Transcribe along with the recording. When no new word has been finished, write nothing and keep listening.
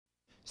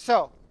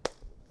So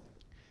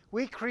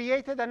we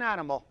created an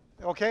animal,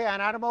 okay, an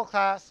animal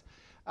class,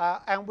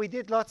 and we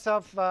did lots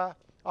of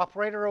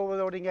operator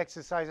overloading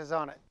exercises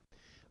on it.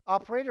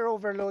 Operator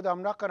overload,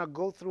 I'm not going to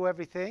go through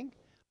everything,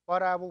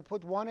 but I will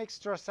put one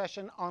extra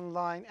session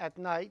online at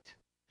night.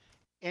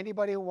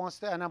 Anybody who wants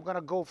to, and I'm going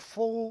to go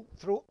full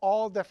through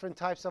all different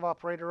types of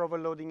operator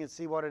overloading and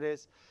see what it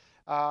is.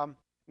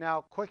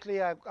 Now,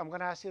 quickly, I'm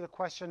going to ask you the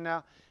question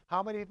now.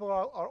 How many people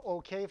are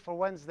okay for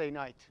Wednesday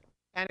night?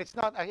 And it's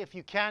not, if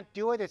you can't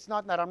do it, it's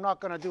not that I'm not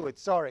going to do it.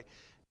 Sorry.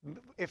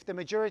 If the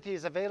majority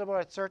is available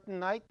at certain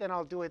night, then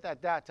I'll do it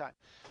at that time.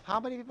 How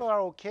many people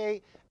are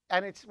okay?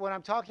 And it's when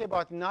I'm talking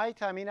about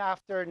night, I mean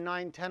after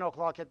 9, 10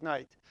 o'clock at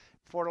night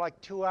for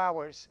like 2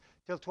 hours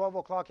till 12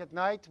 o'clock at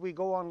night. We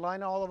go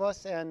online, all of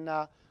us, and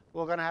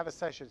we're going to have a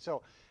session.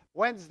 So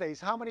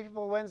Wednesdays, how many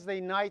people Wednesday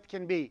night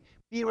can be?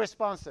 Be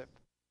responsive.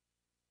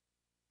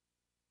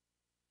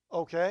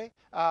 Okay.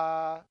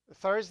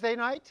 Thursday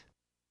night?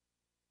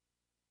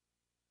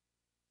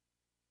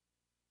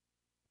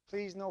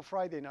 Please, no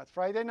Friday night.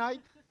 Friday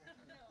night?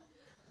 No.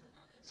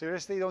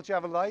 Seriously, don't you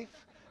have a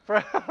life?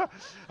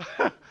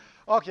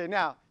 Okay,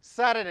 now,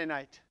 Saturday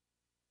night.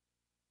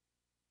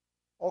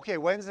 Okay,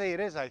 Wednesday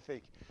it is, I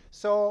think.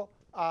 So,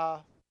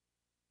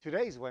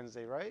 today's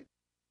Wednesday, right?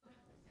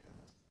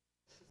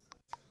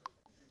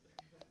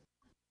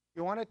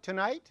 You want it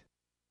tonight?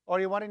 Or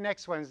you want it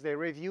next Wednesday?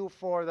 Review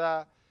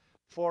for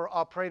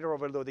operator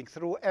overloading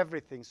through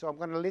everything. So I'm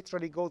going to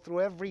literally go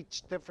through every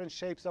different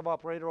shapes of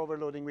operator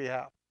overloading we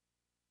have.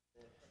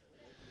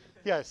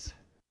 Yes.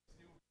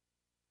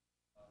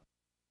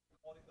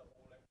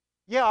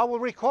 Yeah, I will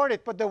record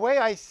it, but the way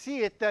I see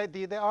it,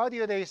 the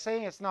audio they're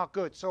saying it's not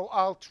good. So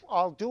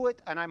I'll do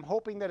it, and I'm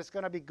hoping that it's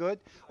going to be good.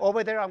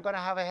 Over there, I'm going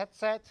to have a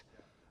headset,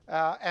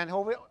 and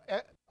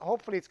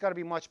hopefully it's going to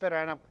be much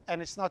better.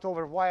 And it's not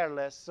over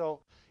wireless, so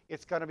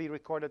it's going to be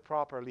recorded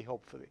properly,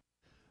 hopefully.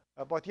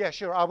 But yeah,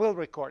 sure, I will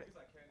record it.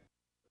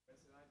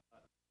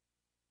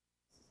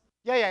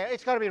 Yeah,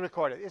 it's got to be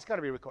recorded. It's got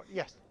to be recorded.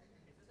 Yes.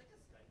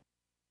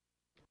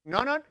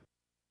 No.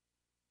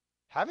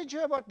 Haven't you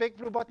heard about Big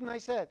Blue Button? I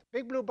said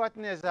Big Blue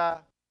Button is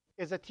a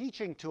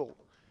teaching tool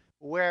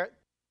where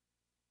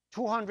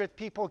 200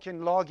 people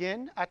can log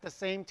in at the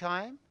same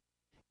time.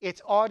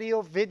 It's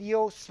audio,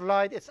 video,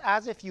 slide. It's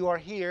as if you are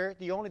here.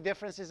 The only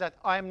difference is that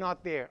I'm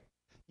not there.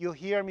 You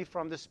hear me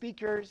from the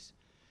speakers,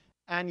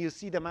 and you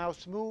see the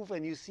mouse move,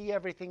 and you see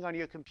everything on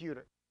your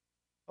computer.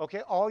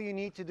 Okay, all you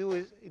need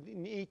to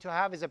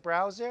have is a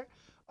browser.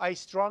 I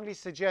strongly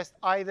suggest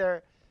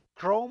either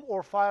Chrome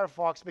or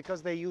Firefox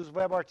because they use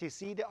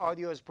WebRTC. The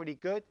audio is pretty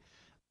good.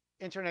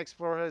 Internet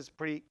Explorer is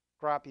pretty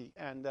crappy,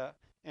 and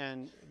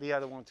the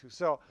other one too.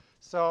 So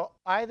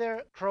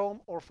either Chrome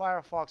or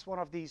Firefox, one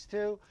of these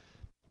two.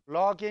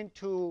 Log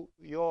into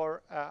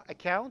your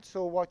account.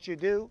 So what you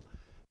do,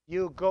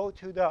 you go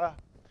to the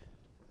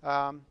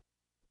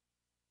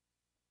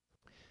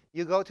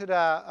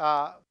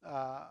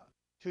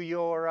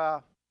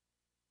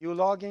you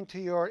log into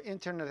your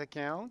internet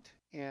account,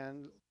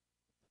 and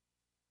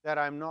that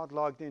I'm not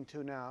logged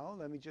into now.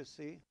 Let me just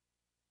see.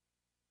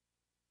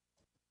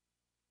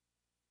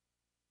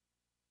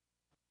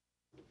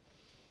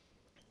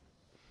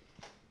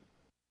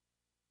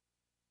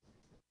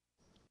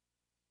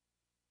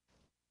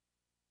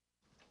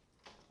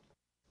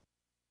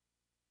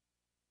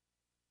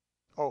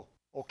 Oh,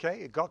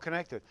 okay, it got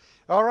connected.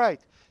 All right.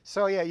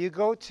 So yeah, you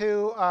go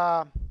to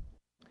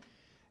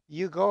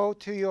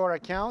your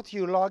account.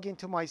 You log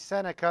into My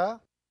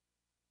Seneca.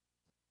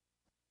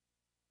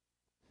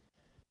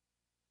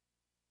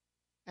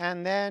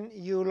 And then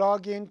you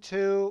log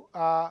into,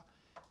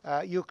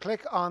 you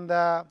click on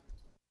the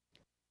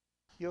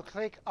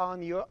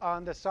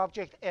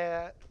subject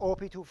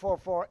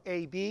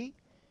OOP244AB.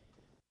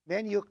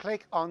 Then you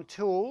click on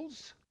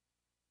Tools.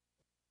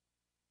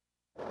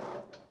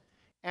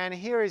 And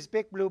here is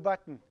Big Blue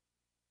Button.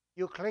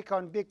 You click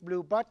on Big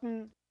Blue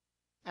Button,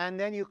 and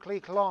then you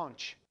click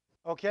Launch.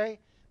 Okay?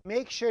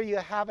 Make sure you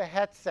have a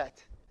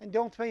headset. And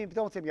don't tell me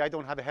I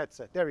don't have a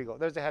headset. There we go.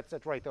 There's a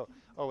headset right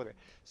over there.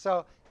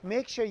 So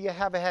make sure you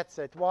have a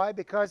headset. Why?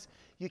 Because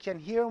you can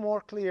hear more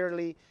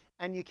clearly,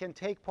 and you can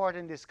take part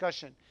in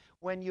discussion.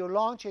 When you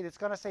launch it, it's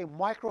going to say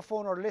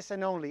microphone or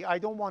listen only. I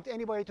don't want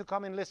anybody to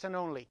come in listen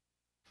only.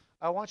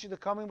 I want you to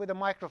come in with a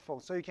microphone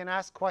so you can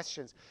ask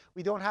questions.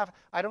 I don't have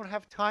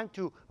time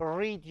to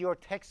read your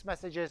text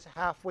messages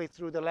halfway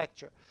through the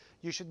lecture.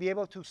 You should be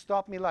able to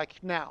stop me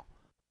like now.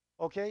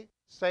 Okay?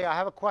 Say, I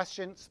have a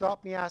question,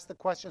 stop me, ask the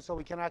question so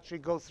we can actually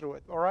go through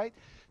it, all right?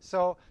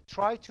 So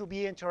try to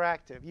be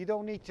interactive. You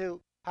don't need to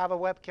have a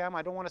webcam.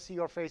 I don't want to see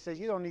your faces.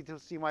 You don't need to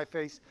see my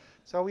face.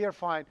 So we are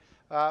fine.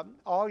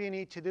 All you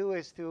need to do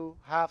is to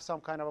have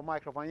some kind of a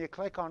microphone. You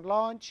click on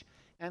Launch,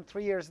 and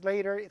 3 years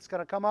later, it's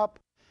going to come up,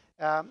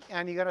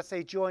 and you're going to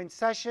say Join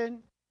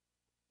Session.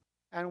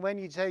 And when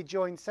you say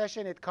Join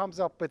Session, it comes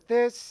up with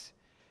this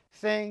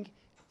thing,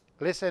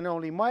 Listen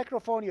Only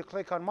Microphone. You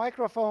click on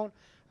Microphone.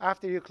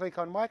 After you click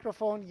on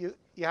Microphone, you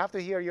have to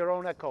hear your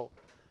own echo.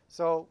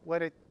 So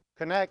when it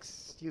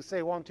connects, you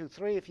say 1, 2,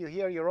 3. If you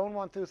hear your own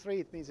 1, 2,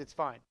 3, it means it's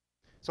fine.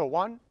 So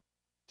 1,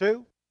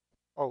 2.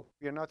 Oh,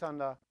 you're not on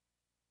the,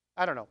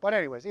 I don't know. But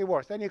anyways, it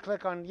works. Then you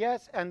click on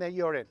yes, and then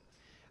you're in.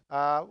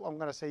 I'm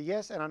going to say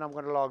yes, and then I'm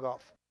going to log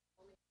off.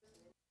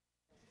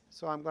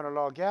 So I'm going to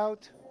log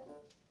out.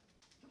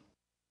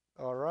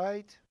 All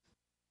right.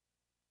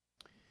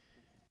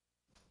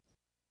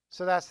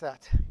 So that's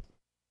that.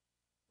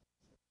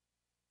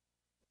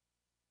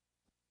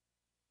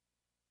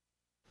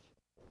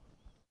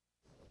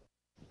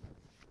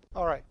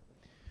 All right.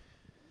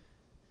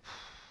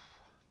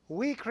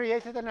 We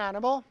created an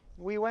animal.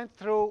 We went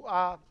through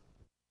a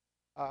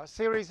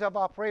series of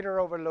operator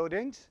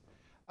overloadings.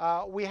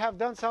 We have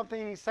done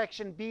something in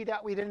section B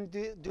that we didn't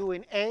do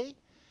in A.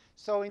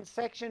 So in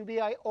section B,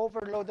 I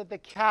overloaded the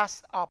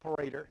cast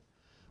operator,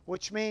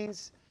 which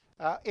means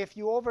if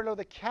you overload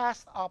the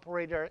cast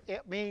operator,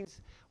 it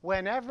means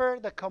whenever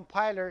the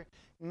compiler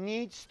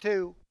needs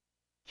to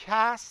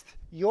cast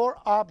your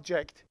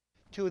object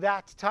to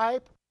that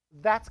type,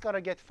 that's going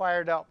to get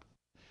fired up.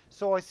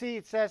 So I see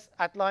it says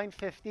at line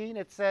 15,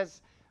 it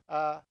says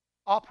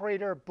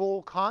operator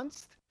bool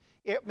const.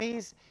 It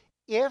means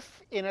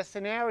if in a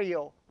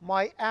scenario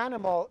my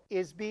animal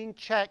is being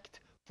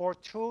checked for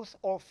truth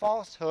or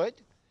falsehood,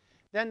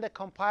 then the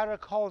compiler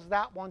calls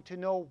that one to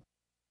know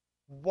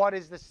what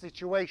is the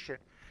situation,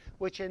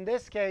 which in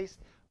this case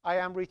I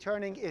am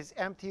returning is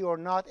empty or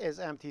not is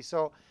empty.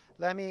 So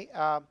let me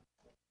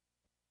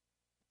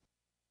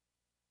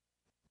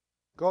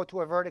go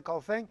to a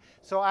vertical thing.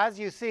 So as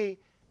you see,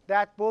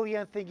 that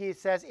Boolean thingy it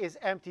says is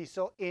empty.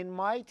 So in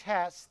my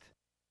test,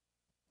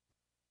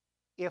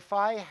 if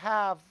I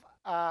have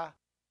a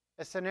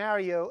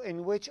scenario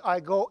in which I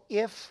go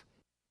if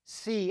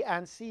C,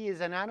 and C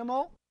is an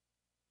animal,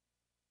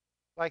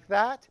 like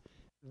that,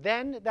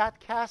 then that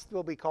cast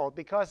will be called,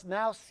 because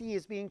now C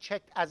is being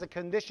checked as a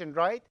condition,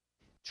 right?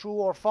 True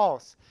or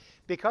false.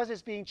 Because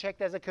it's being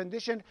checked as a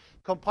condition,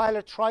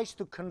 compiler tries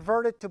to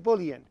convert it to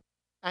Boolean,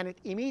 and it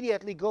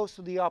immediately goes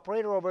to the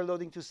operator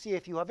overloading to see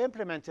if you have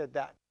implemented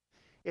that.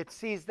 It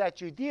sees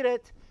that you did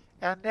it,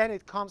 and then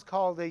it comes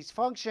call this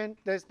function.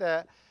 There's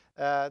the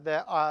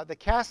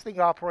casting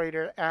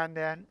operator, and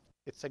then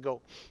it's a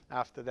go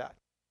after that.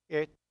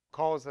 It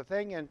calls the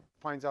thing and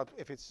finds out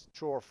if it's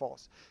true or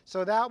false.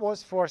 So that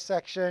was for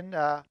section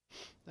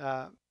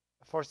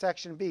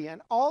B.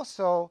 And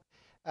also,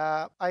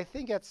 I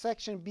think at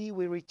section B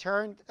we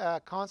returned a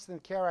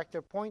constant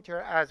character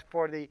pointer as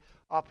for the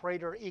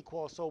operator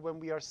equal. So when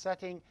we are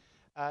setting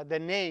the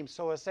name,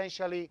 so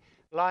essentially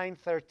line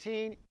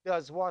 13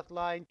 does what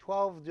line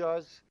 12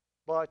 does,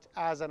 but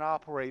as an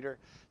operator.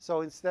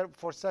 So instead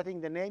for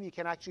setting the name, you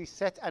can actually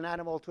set an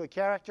animal to a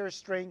character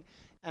string,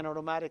 and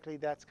automatically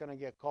that's going to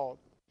get called.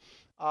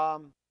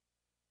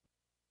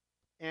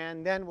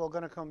 And then we're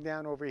going to come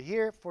down over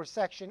here. For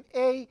section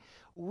A,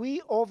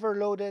 we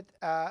overloaded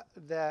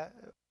the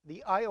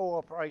I/O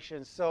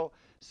operations,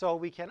 so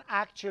we can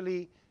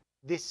actually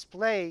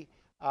display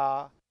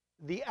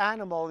the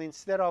animal.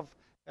 Instead of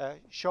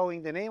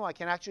showing the name, I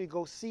can actually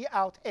go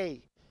cout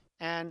A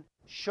and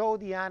show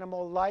the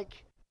animal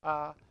like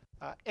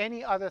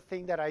any other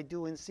thing that I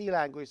do in C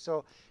language.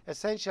 So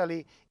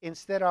essentially,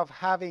 instead of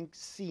having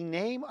C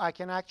name, I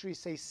can actually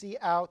say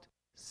cout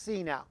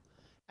C now.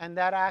 And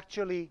that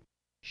actually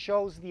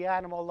shows the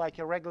animal like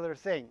a regular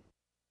thing.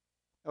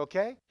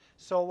 Okay?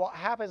 So what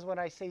happens when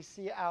I say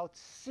cout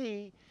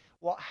C,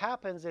 what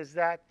happens is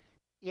that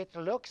it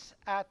looks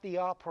at the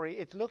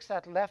operator, it looks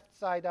at left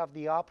side of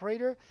the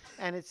operator,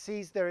 and it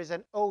sees there is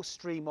an O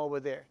stream over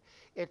there.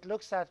 It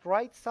looks at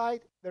right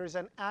side, there is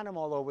an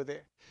animal over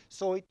there.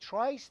 So it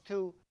tries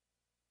to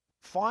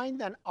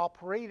find an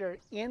operator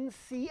in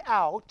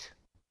cout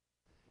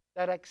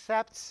that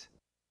accepts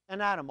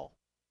an animal.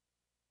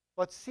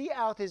 But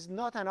cout is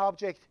not an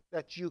object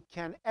that you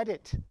can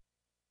edit.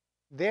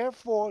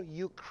 Therefore,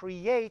 you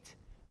create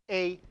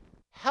a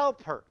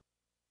helper.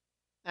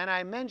 And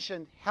I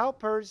mentioned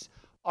helpers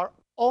are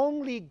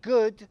only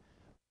good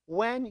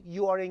when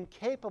you are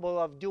incapable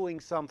of doing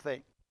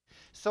something.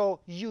 So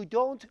you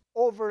don't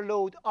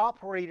overload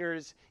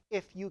operators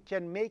if you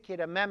can make it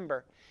a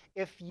member.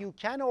 If you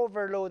can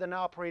overload an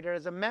operator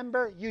as a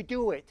member, you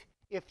do it.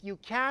 If you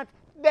can't,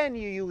 then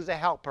you use a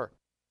helper.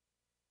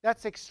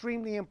 That's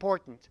extremely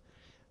important.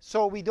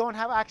 So we don't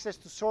have access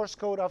to source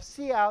code of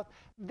cout.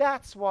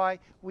 That's why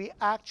we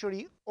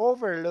actually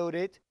overload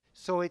it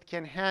so it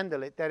can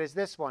handle it. That is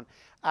this one.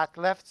 At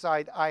left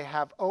side, I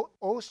have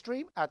O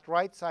stream. At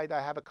right side, I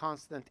have a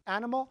constant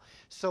animal.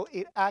 So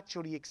it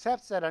actually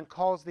accepts that and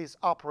calls this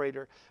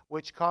operator,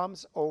 which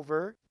comes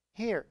over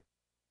here.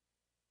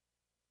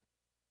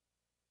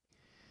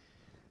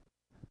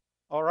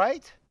 All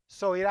right?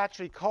 So it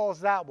actually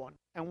calls that one.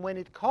 And when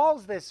it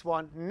calls this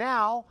one,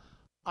 now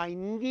I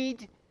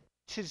need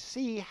to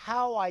see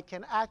how I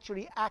can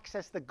actually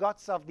access the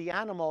guts of the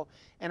animal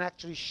and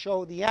actually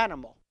show the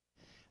animal.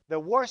 The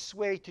worst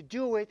way to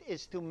do it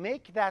is to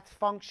make that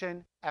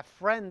function a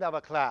friend of a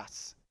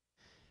class.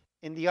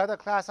 In the other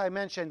class I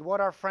mentioned,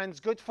 what are friends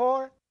good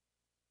for?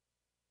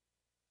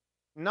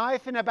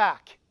 Knife in the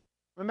back.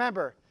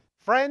 Remember,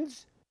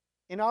 friends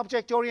in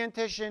object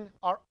orientation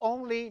are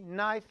only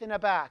knife in a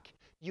back.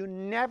 You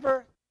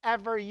never,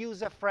 ever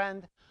use a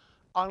friend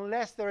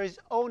unless there is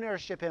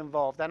ownership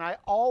involved. And I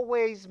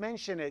always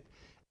mention it.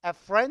 A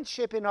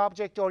friendship in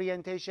object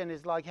orientation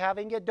is like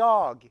having a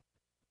dog.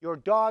 Your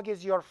dog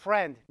is your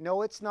friend.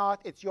 No, it's not.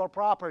 It's your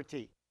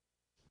property.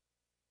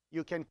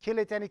 You can kill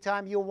it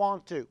anytime you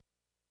want to.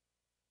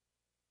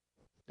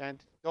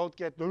 And don't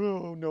get,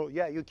 no, no.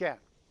 Yeah, you can.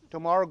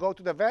 Tomorrow, go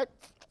to the vet.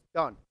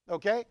 Done.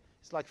 Okay?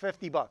 It's like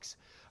 50 bucks.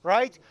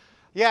 Right?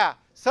 Yeah.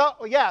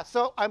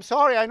 So I'm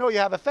sorry. I know you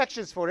have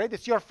affections for it.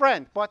 It's your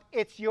friend. But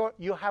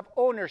you have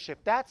ownership.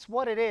 That's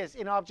what it is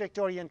in object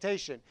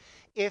orientation.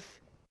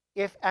 If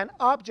an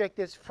object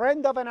is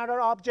friend of another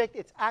object,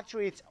 it's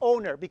actually its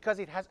owner because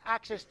it has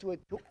access to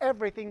it, to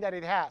everything that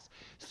it has.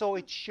 So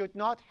it should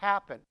not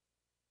happen.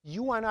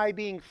 You and I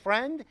being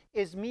friend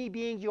is me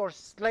being your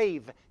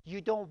slave.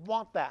 You don't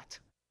want that.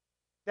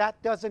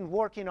 That doesn't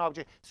work in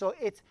object. So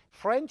it's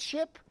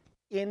friendship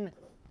in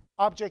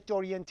object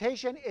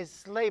orientation is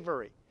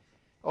slavery.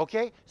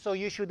 Okay? So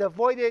you should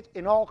avoid it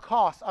in all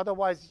costs.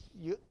 Otherwise,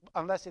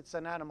 unless it's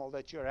an animal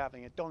that you're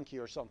having, a donkey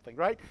or something,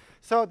 right?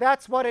 So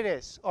that's what it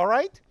is. All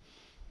right?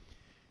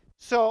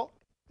 So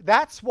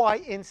that's why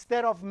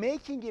instead of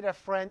making it a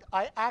friend,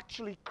 I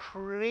actually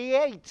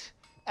create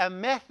a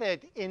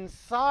method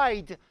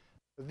inside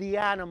the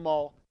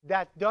animal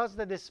that does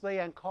the display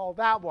and call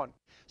that one.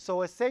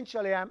 So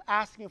essentially, I'm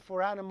asking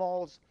for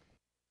animal's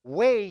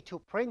way to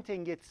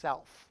printing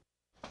itself.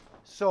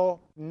 So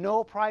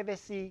no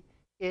privacy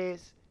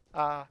is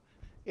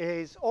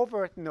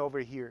overwritten over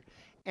here.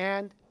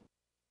 And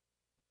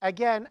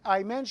again,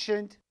 I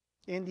mentioned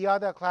in the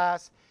other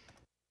class,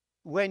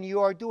 when you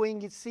are doing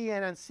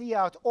CN and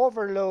Cout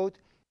overload,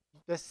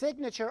 the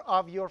signature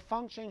of your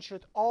function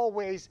should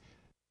always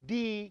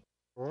be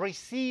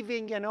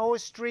receiving an O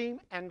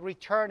stream and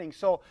returning.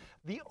 So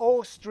the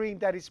O stream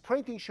that is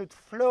printing should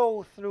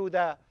flow through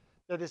the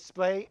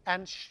display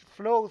and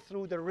flow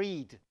through the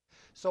read.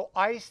 So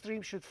I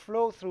stream should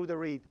flow through the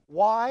read.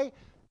 Why?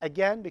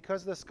 Again,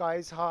 because the sky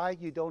is high,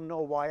 you don't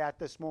know why at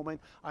this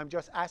moment. I'm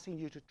just asking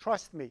you to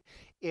trust me.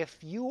 If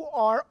you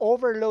are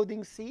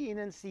overloading C in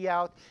and C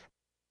out,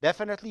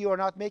 definitely you're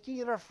not making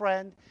it a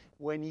friend.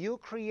 When you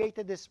create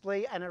a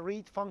display and a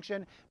read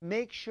function,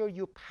 make sure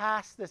you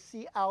pass the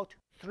C out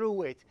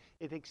through it.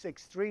 It is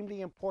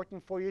extremely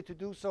important for you to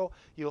do so.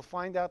 You'll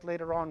find out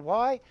later on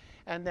why.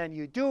 And then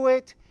you do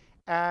it,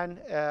 and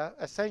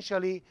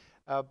essentially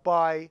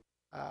by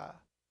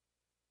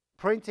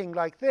printing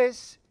like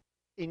this,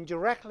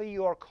 indirectly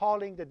you are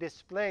calling the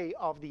display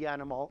of the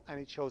animal, and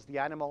it shows the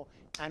animal,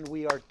 and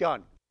we are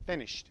done.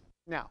 Finished.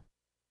 Now,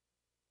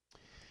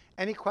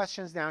 any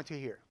questions down to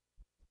here?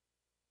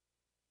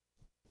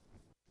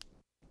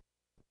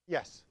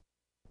 Yes.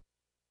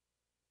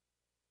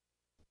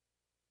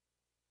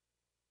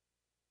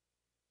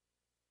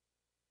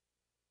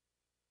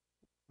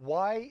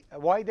 Why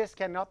this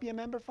cannot be a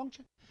member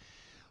function?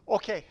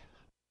 Okay.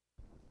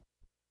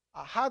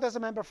 How does a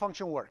member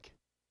function work?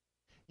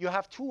 You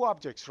have two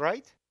objects,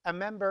 right? A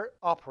member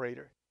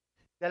operator.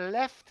 The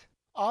left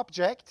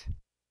object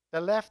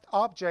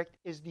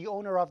is the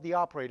owner of the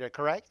operator,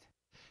 correct?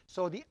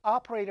 So the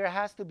operator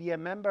has to be a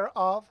member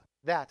of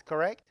that,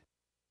 correct?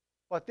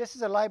 But this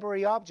is a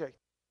library object.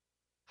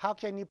 How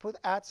can you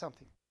add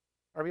something?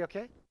 Are we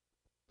okay?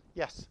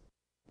 Yes.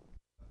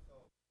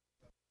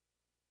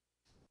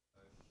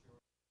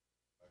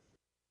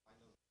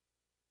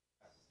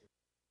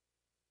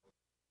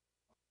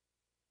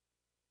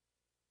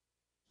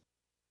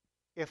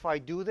 If I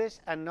do this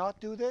and not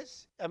do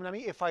this, I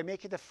mean, if I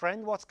make it a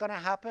friend, what's going to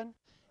happen?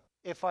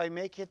 If I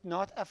make it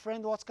not a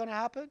friend, what's going to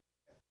happen?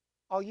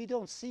 Oh, you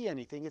don't see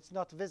anything. It's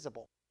not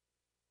visible.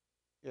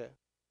 Yeah.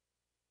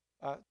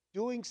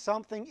 Doing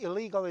something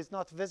illegal is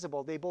not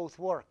visible. They both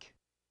work.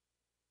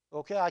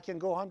 Okay, I can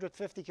go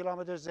 150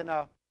 kilometers in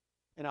a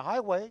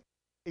highway.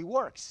 It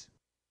works.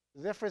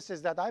 The difference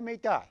is that I may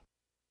die.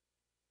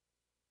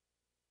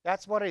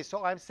 That's what it is.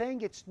 So I'm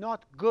saying it's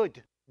not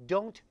good.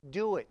 Don't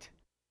do it.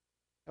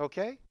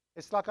 Okay?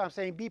 It's like I'm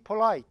saying be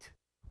polite.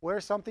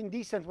 Wear something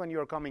decent when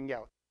you're coming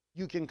out.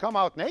 You can come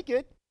out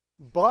naked,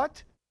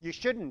 but you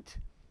shouldn't.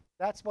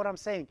 That's what I'm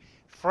saying.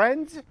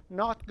 Friends,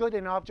 not good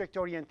in object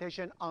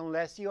orientation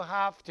unless you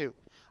have to,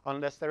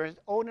 unless there is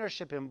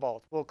ownership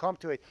involved. We'll come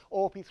to it.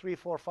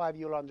 OOP244,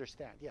 you'll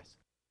understand. Yes?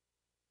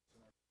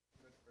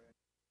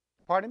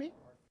 Pardon me?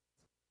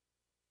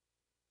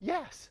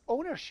 Yes,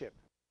 ownership.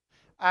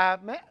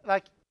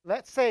 Like,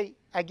 let's say,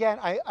 again,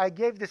 I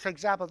gave this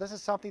example. This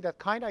is something that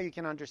kind of you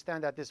can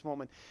understand at this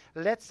moment.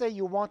 Let's say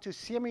you want to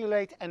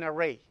simulate an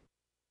array.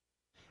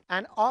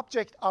 An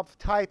object of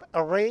type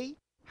array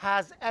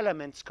has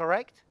elements,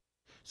 correct?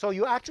 So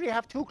you actually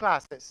have two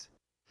classes.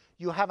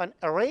 You have an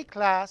array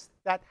class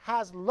that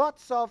has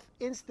lots of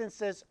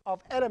instances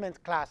of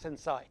element class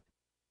inside,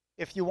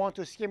 if you want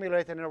to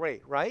simulate an array,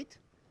 right?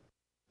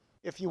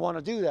 If you want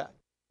to do that.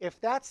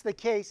 If that's the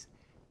case,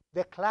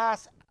 the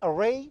class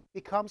array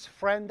becomes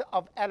friend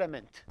of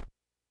element.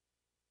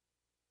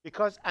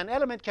 Because an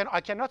element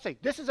I cannot say,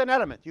 this is an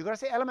element. You're going to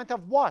say element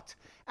of what?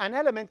 An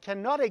element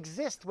cannot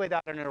exist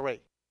without an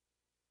array.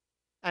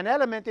 An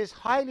element is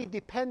highly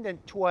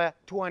dependent to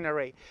an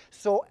array.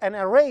 So an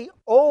array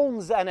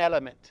owns an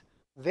element.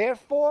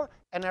 Therefore,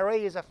 an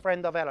array is a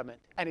friend of element.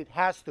 And it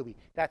has to be.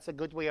 That's a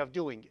good way of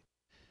doing it.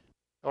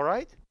 All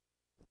right?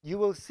 You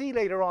will see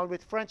later on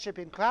with friendship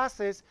in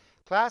classes,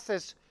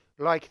 classes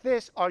like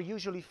this are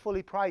usually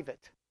fully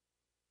private.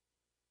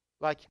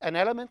 Like an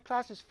element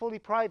class is fully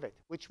private,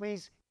 which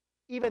means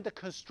even the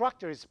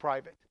constructor is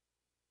private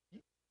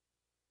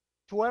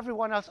to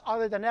everyone else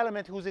other than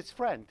element who's its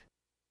friend.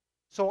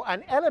 So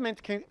an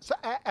element can,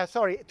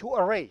 to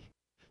array.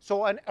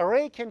 So an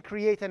array can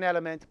create an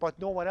element, but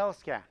no one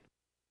else can.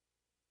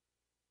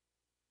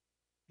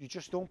 You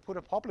just don't put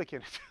a public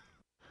in it.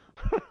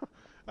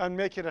 And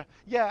make it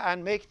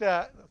and make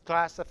the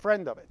class a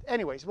friend of it.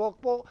 Anyways,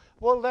 we'll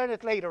learn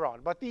it later on.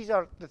 But these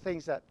are the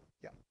things that,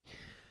 yeah.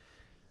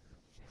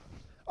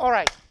 All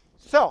right,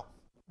 so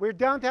we're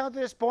down to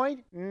this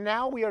point.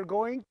 Now we are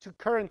going to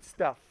current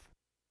stuff.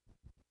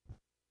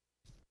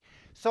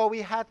 So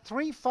we had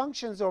 3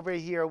 functions over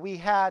here. We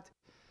had,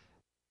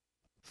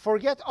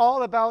 forget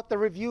all about the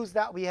reviews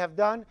that we have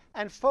done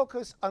and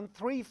focus on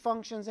 3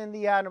 functions in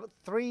the animal,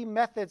 3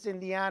 methods in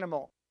the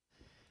animal.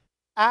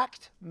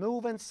 Act,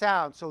 move, and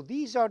sound. So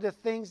these are the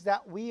things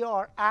that we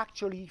are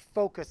actually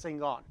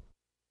focusing on.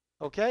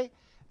 Okay?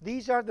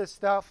 These are the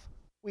stuff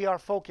we are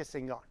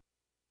focusing on.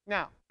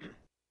 Now,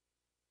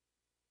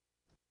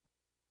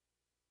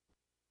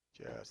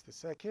 just a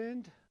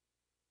second.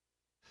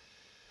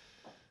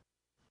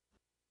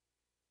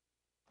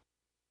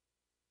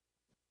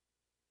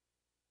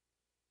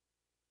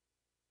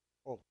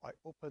 Oh, I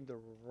opened the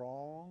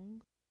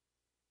wrong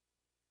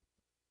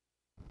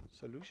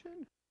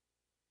solution?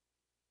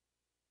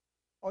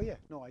 Oh, yeah.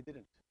 No, I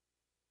didn't.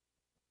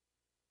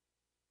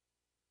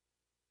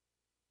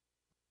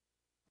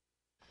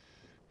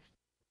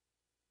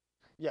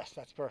 Yes,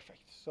 that's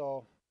perfect.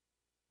 So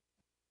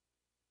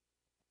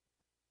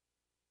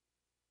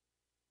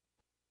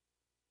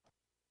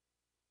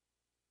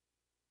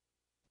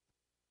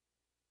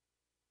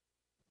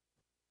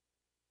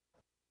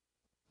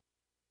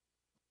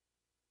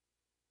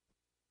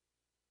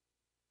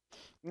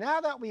now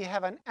that we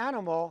have an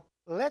animal,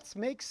 let's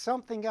make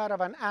something out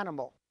of an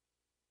animal.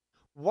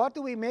 What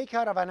do we make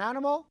out of an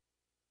animal?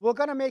 We're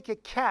going to make a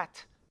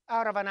cat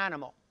out of an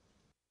animal.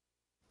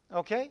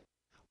 Okay?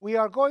 We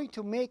are going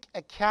to make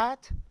a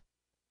cat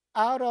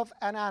out of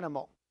an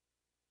animal.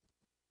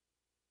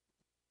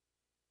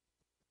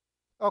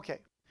 Okay,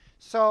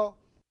 so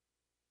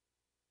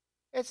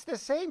it's the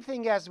same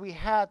thing as we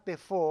had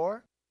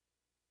before.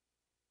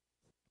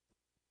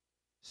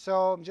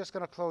 So I'm just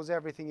going to close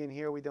everything in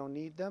here. We don't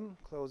need them.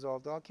 Close all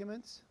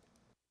documents.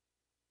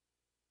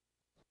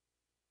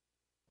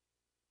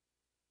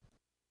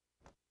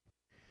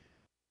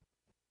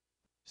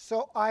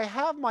 So I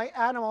have my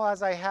animal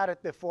as I had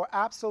it before,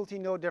 absolutely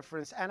no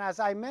difference. And as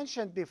I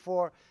mentioned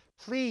before,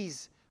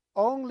 please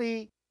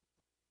only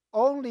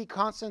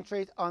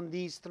concentrate on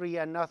these 3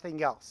 and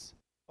nothing else.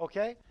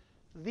 Okay?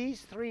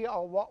 These 3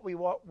 are what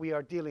we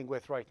are dealing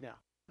with right now.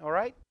 All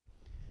right?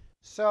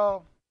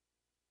 So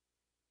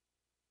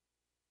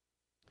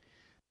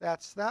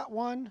that's that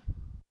one.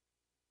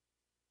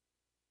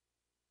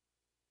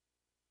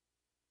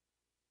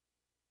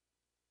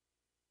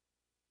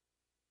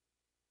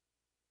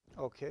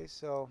 Okay,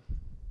 so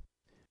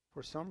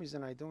for some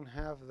reason I don't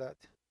have that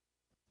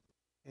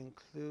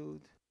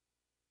include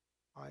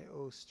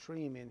IO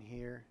stream in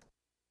here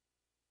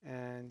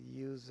and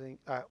using,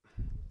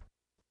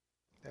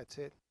 that's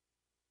it.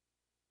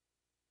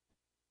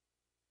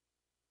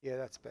 Yeah,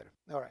 that's better.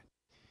 All right.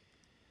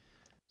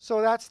 So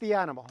that's the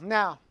animal.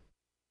 Now,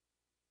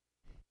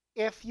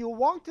 if you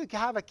want to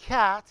have a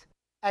cat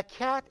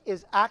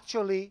is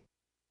actually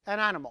an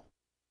animal,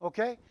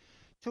 okay?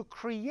 To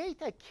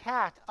create a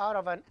cat out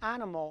of an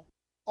animal,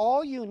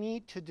 all you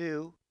need to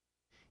do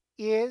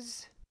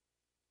is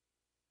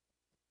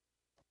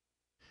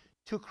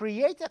to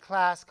create a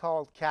class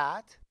called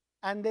cat,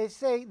 and they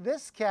say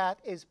this cat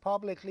is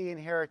publicly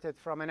inherited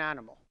from an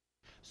animal.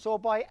 So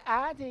by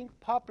adding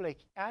public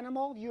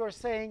animal, you're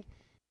saying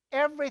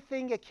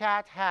everything a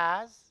cat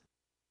has,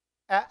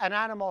 an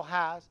animal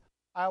has,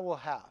 I will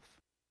have.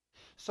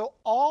 So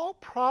all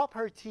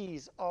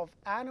properties of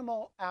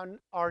animal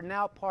are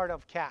now part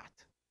of cat,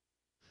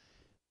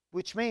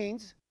 which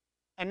means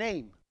a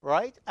name,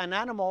 right? An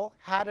animal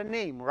had a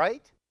name,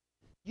 right?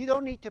 You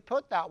don't need to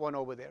put that one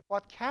over there.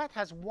 But cat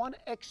has one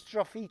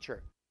extra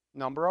feature,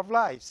 number of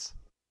lives,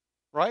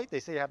 right?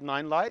 They say you have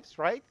 9 lives,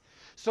 right?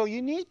 So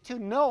you need to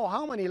know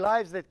how many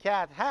lives that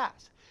cat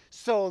has.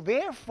 So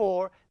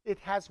therefore, it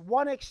has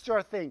one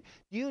extra thing.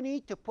 Do you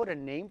need to put a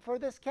name for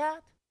this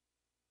cat?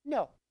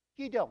 No,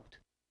 you don't.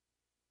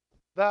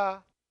 The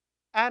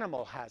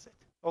animal has it,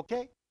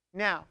 okay?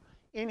 Now,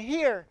 in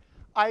here,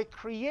 I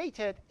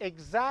created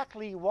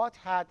exactly what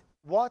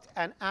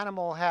an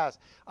animal has.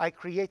 I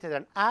created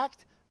an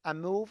act, a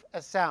move,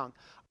 a sound.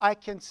 I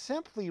can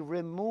simply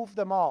remove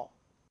them all.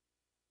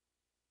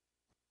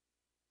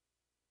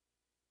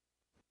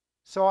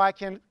 So I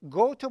can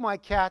go to my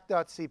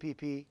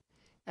cat.cpp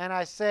and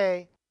I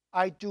say,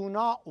 I do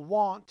not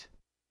want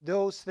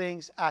those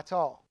things at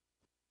all.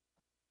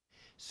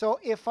 So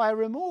if I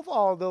remove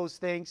all those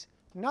things,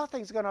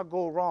 nothing's going to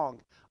go wrong.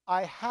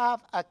 I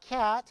have a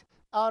cat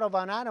out of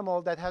an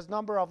animal that has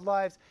number of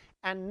lives,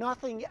 and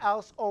nothing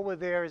else over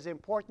there is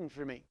important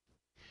for me.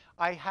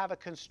 I have a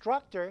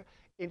constructor.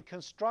 In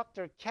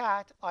constructor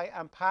cat, I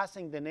am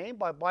passing the name.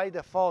 By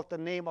default, the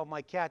name of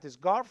my cat is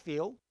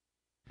Garfield.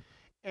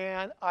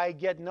 And I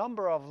get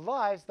number of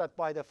lives that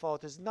by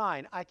default is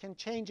 9. I can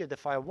change it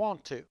if I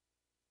want to.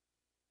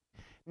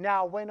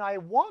 Now, when I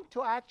want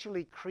to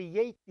actually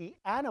create the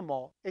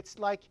animal, it's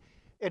like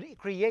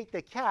create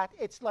the cat,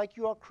 it's like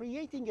you are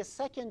creating a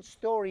second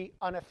story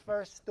on a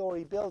first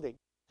story building.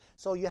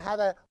 So you have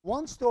a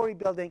one-story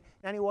building,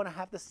 and you want to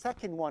have the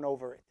second one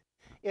over it.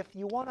 If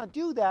you want to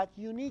do that,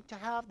 you need to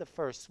have the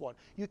first one.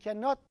 You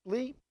cannot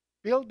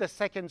build the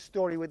second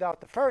story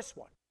without the first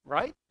one,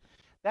 right?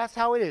 That's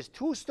how it is.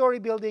 Two-story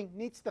building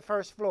needs the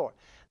first floor.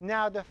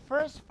 Now, the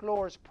first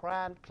floor's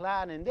plan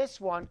in this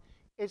one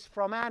is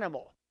from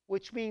animal,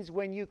 which means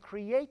when you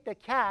create the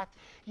cat,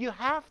 you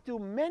have to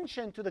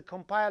mention to the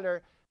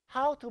compiler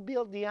how to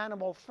build the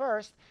animal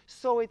first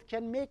so it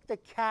can make the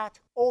cat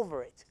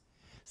over it.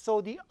 So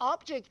the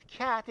object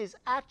cat is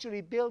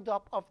actually built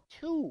up of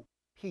two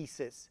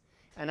pieces,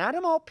 an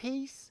animal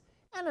piece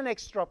and an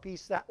extra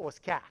piece that was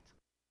cat.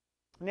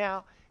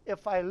 Now,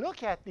 if I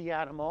look at the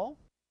animal,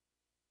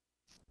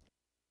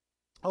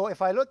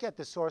 if I look at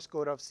the source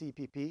code of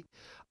CPP,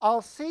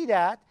 I'll see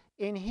that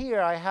in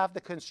here I have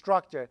the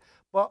constructor.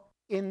 But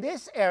in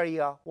this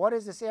area, what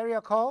is this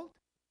area called?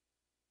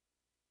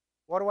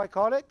 What do I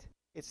call it?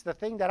 It's the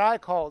thing that I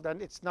called,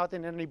 and it's not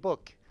in any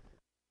book.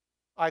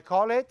 I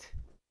call it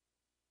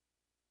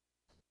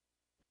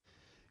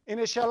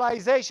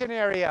initialization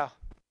area.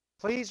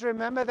 Please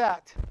remember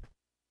that.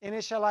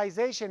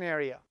 Initialization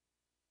area.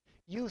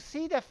 You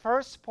see the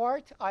first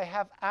part, I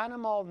have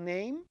animal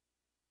name.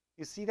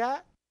 You see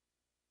that?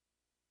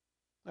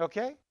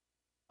 Okay?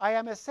 I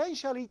am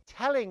essentially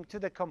telling to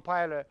the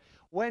compiler,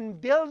 when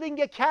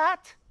building a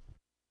cat,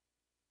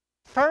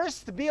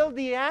 first build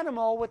the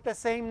animal with the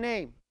same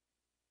name.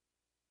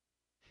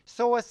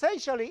 So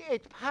essentially,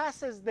 it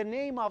passes the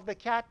name of the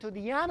cat to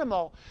the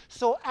animal,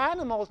 so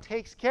animal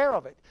takes care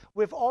of it.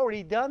 We've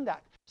already done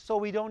that, so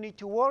we don't need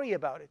to worry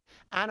about it.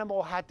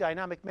 Animal had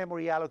dynamic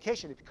memory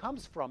allocation. It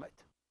comes from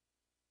it.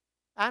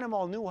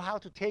 Animal knew how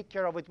to take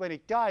care of it when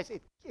it dies.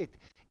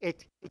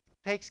 It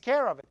takes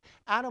care of it.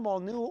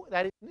 Animal knew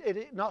that it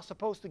is not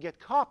supposed to get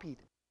copied.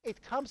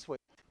 It comes with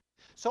it.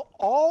 So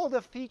all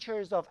the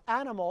features of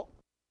animal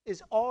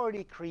is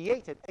already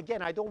created.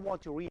 Again, I don't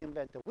want to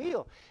reinvent the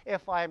wheel.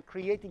 If I'm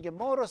creating a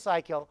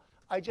motorcycle,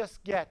 I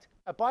just get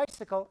a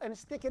bicycle and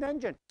stick an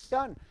engine. It's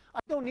done. I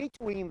don't need to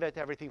reinvent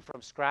everything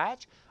from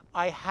scratch.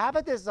 I have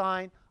a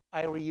design.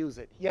 I reuse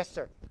it. Yes,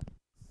 sir.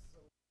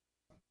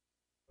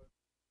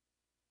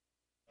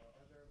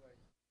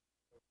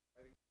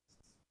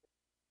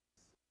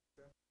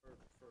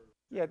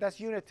 Yeah, that's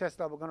unit test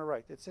that we're going to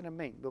write. It's in a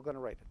main. We're going to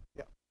write it.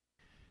 Yeah.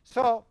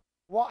 So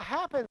what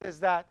happens is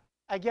that,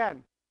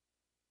 again,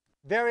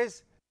 there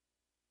is,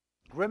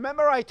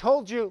 remember I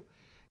told you,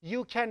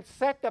 you can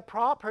set the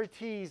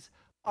properties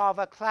of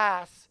a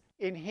class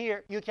in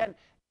here. You can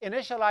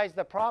initialize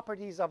the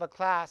properties of a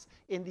class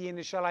in the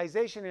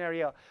initialization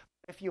area.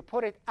 If you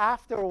put it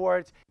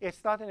afterwards,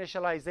 it's not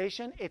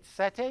initialization, it's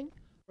setting.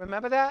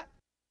 Remember that?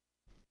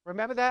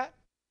 Remember that?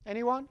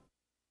 Anyone?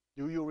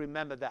 Do you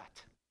remember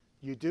that?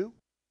 You do?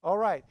 All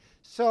right.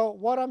 So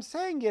what I'm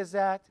saying is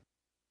that,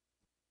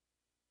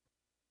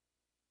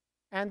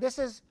 and this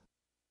is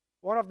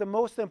one of the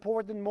most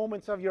important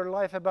moments of your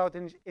life about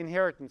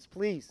inheritance.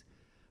 Please,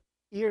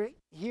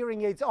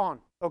 hearing aids on,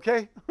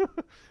 okay?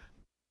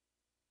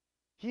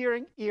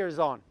 Hearing ears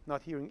on,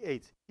 not hearing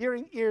aids.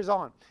 Hearing ears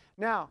on.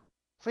 Now,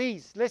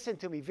 please listen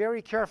to me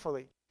very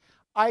carefully.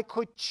 I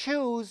could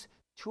choose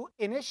to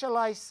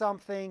initialize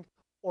something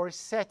or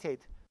set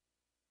it,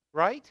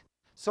 right?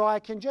 So I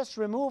can just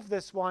remove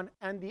this one,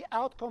 and the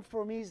outcome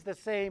for me is the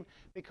same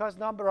because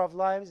number of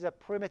lives is a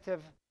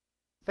primitive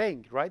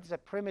thing, right? It's a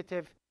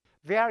primitive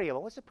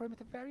variable. What's a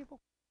primitive variable?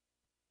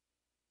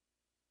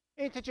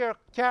 Integer,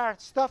 char,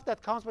 stuff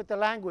that comes with the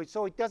language.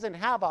 So it doesn't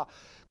have a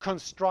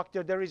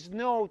constructor. There is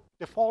no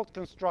default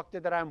constructor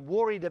that I'm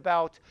worried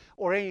about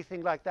or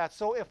anything like that.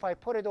 So if I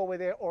put it over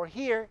there or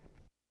here,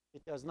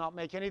 it does not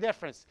make any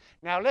difference.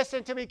 Now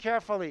listen to me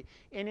carefully.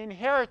 In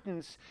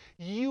inheritance,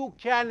 you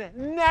can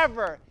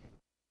never,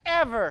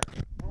 ever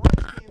break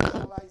the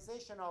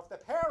initialization of the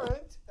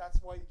parent. That's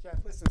why you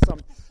can't listen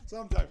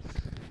sometimes.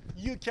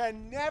 You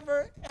can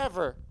never,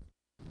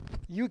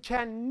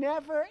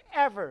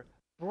 ever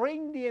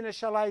bring the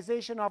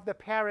initialization of the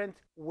parent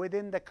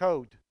within the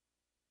code.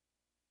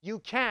 You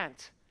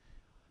can't.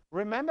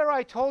 Remember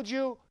I told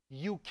you,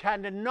 you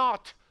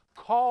cannot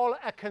call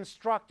a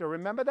constructor.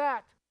 Remember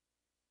that?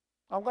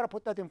 I'm going to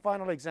put that in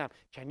final exam.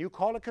 Can you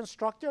call a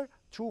constructor?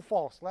 True,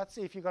 false. Let's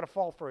see if you're going to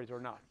fall for it or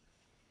not.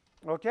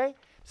 Okay?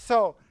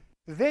 So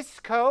this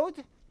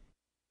code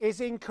is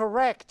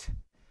incorrect.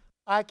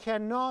 I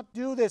cannot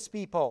do this,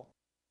 people.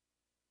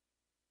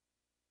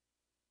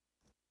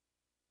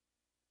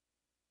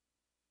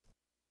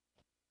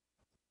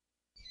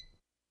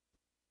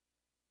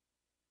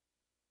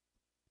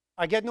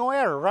 I get no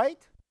error, right?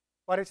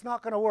 But it's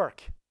not going to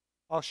work.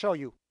 I'll show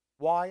you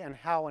why and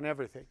how and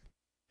everything.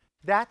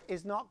 That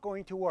is not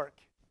going to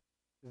work.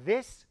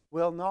 This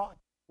will not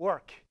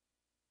work.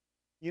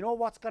 You know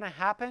what's going to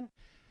happen?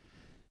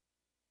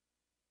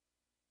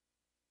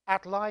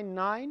 At line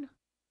 9,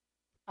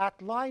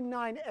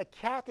 a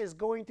cat is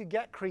going to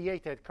get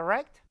created,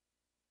 correct?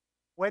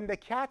 When the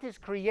cat is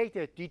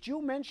created, did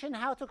you mention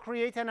how to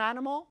create an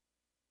animal?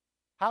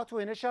 How to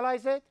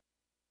initialize it?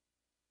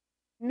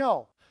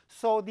 No.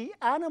 So the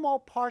animal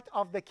part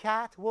of the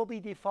cat will be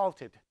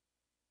defaulted.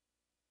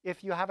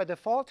 If you have a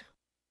default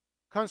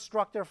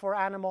constructor for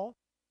animal,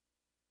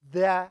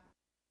 the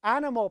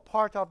animal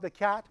part of the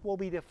cat will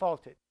be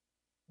defaulted.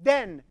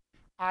 Then,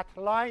 at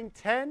line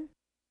 10,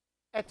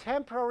 a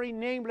temporary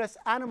nameless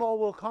animal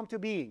will come to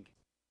being.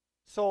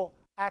 So,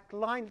 at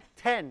line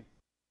 10,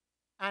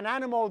 an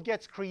animal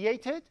gets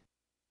created.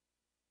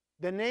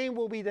 The name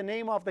will be the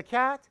name of the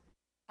cat,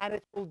 and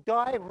it will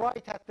die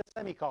right at the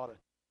semicolon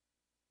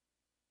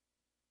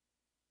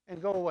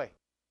and go away.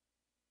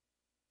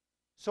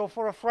 So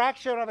for a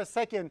fraction of a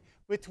second,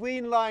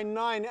 between line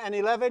 9 and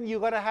 11, you're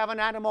going to have an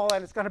animal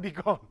and it's going to be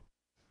gone.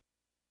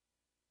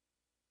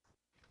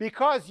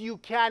 Because you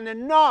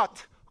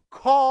cannot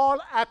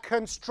call a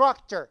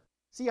constructor.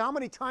 See how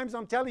many times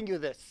I'm telling you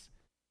this?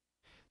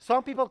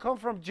 Some people come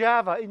from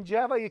Java. In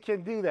Java, you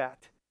can do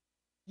that.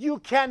 You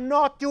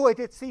cannot do it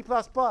in C++,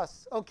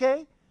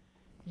 okay?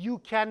 You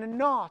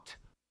cannot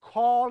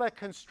call a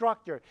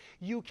constructor.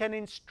 You can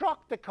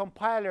instruct the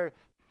compiler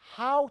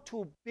how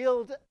to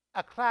build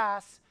a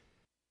class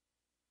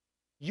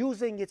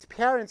using its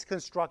parents'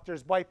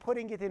 constructors by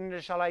putting it in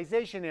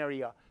initialization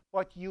area,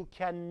 but you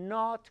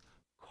cannot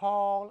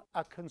call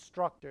a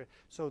constructor.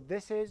 So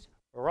this is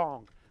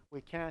wrong. We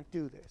can't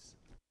do this.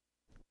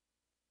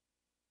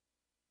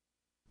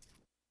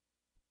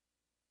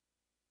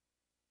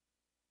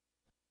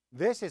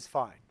 This is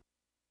fine.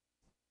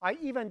 I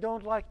even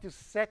don't like to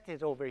set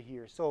it over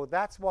here. So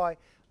that's why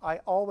I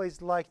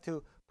always like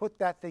to put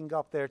that thing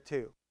up there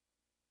too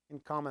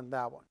and comment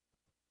that one.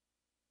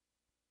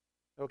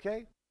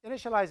 Okay?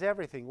 Initialize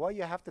everything. Why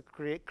you have to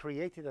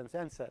create it and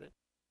then set it?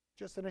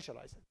 Just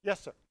initialize it. Yes,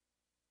 sir.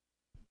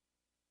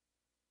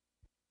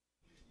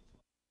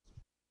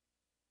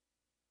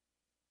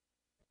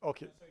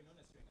 Okay.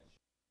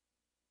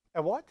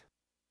 A what?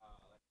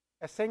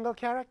 A single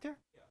character?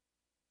 Yeah.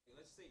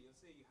 Let's say you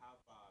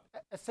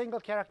have A single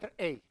character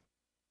A.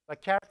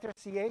 Like character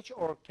CH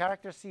or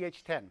character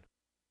CH10.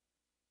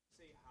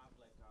 say you have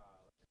like a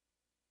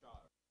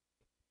star.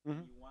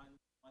 Mm-hmm. You want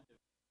the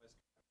first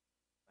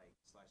character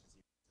like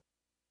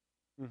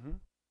 /0. Mm-hmm.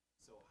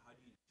 So how do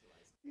you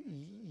initialize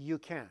it? You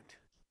can't,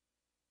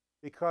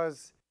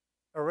 because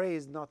array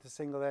is not a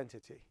single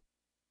entity.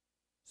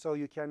 So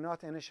you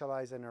cannot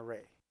initialize an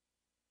array.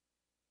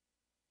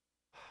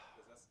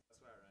 Because that's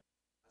why I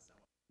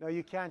ran. No,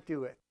 you can't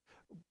do it.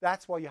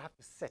 That's why you have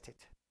to set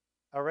it.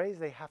 Arrays,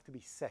 they have to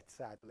be set,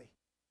 sadly.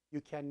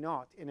 You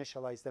cannot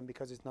initialize them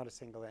because it's not a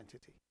single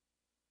entity.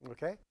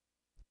 Okay?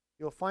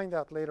 You'll find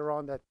out later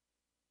on that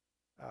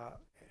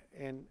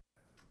in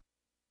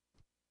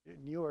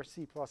newer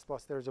C++,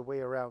 there's a way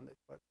around it,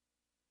 but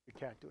you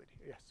can't do it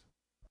here. Yes?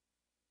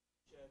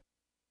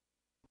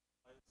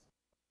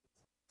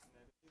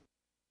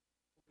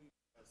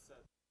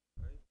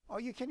 Oh,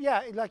 you can,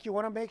 yeah, like you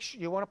want to make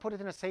sure, you want to put it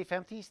in a safe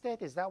empty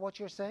state? Is that what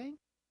you're saying?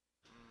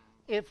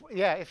 If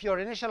you're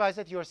initialize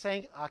it, you're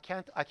saying,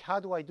 how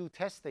do I do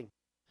testing?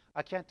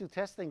 I can't do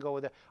testing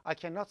over there. I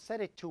cannot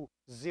set it to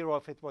 0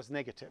 if it was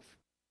negative.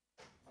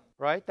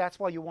 Right? That's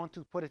why you want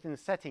to put it in the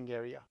setting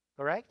area,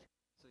 correct?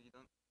 So you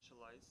don't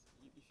initialize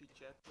if you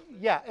check?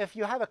 Yeah, if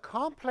you have a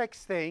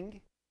complex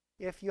thing,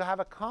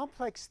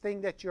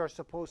 that you're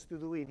supposed to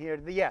do in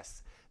here,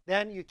 yes,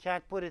 then you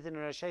can't put it in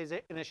an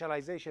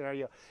initialization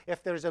area.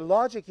 If there's a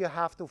logic you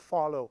have to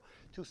follow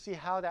to see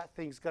how that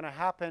thing's going to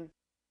happen,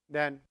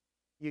 then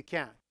you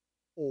can.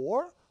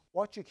 Or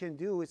what you can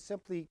do is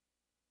simply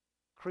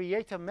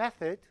create a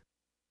method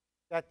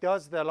that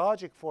does the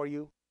logic for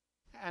you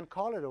and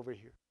call it over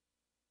here.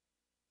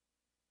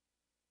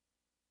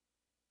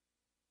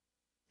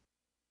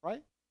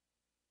 Right?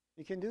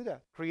 You can do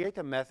that. Create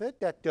a method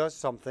that does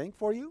something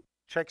for you,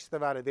 checks the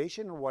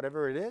validation or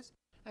whatever it is,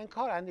 and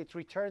call it, and it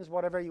returns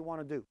whatever you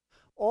want to do.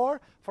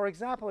 Or, for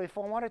example, if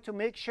I wanted to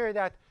make sure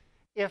that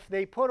if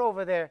they put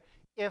over there,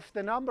 if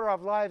the number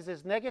of lives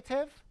is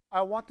negative,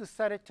 I want to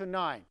set it to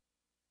 9.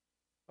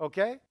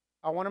 Okay?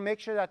 I want to make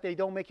sure that they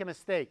don't make a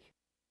mistake.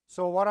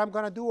 So what I'm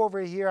going to do over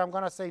here, I'm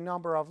going to say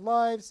number of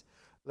lives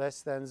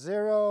less than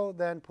 0,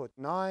 then put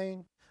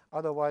 9,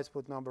 otherwise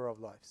put number of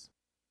lives.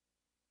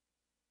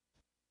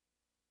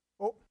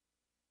 Oh.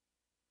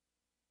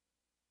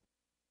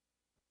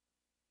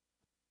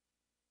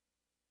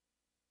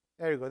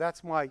 There you go.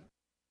 That's my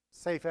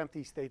safe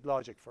empty state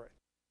logic for it.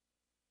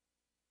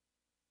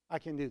 I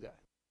can do that.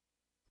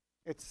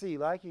 It's C,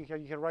 like you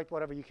can write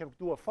whatever. You can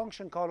do a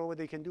function call over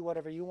there. You can do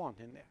whatever you want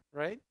in there,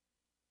 right?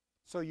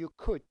 So you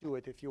could do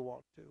it if you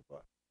want to,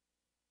 but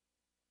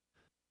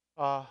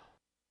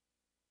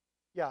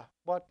yeah.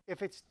 But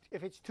if it's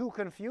too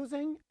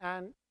confusing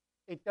and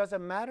it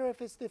doesn't matter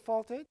if it's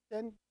defaulted,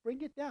 then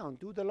bring it down.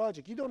 Do the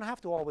logic. You don't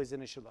have to always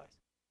initialize.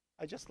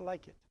 I just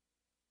like it.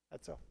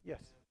 That's all.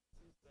 Yes.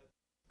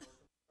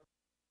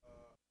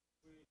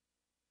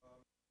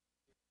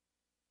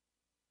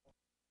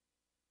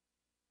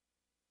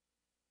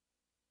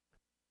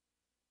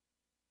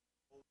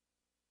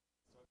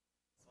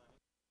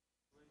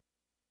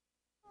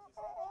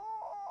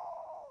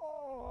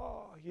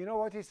 Oh, you know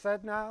what he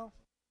said now?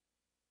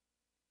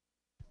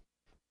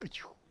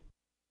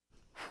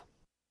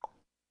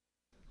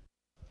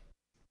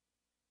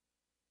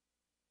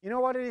 You know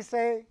what did he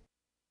say?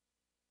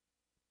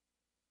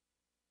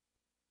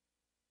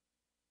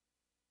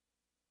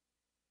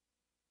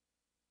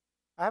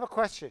 I have a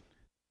question.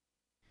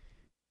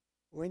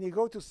 When you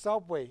go to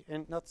Subway,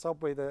 and not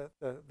Subway, the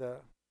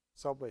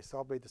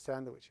Subway the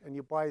sandwich, and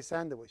you buy a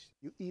sandwich,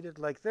 you eat it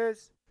like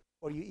this,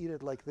 or you eat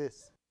it like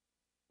this.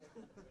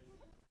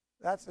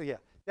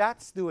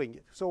 That's doing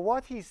it. So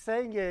what he's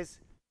saying is,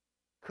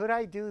 could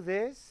I do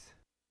this?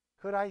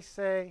 Could I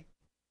say,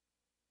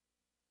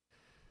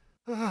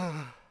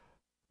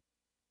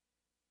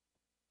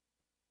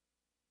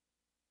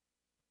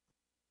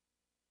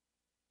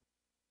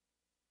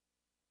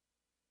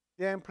 the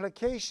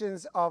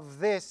implications of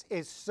this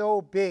is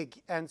so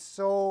big and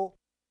so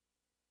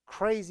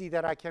crazy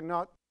that I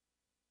cannot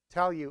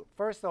tell you.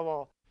 First of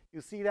all,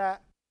 you see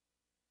that?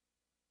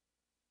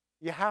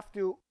 You have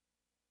to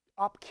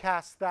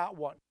upcast that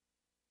one.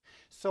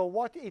 So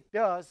what it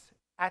does,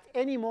 at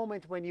any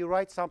moment when you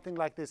write something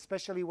like this,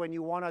 especially when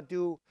you want to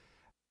do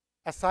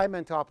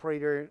assignment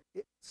operator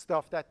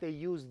stuff that they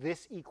use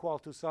this equal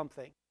to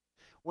something.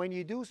 When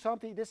you do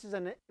something, this is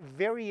a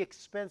very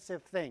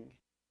expensive thing.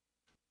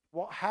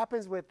 What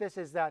happens with this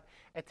is that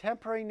a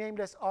temporary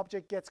nameless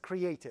object gets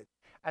created.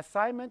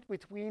 Assignment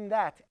between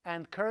that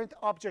and current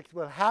object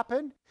will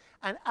happen,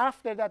 and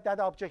after that,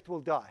 that object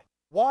will die.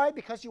 Why?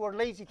 Because you are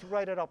lazy to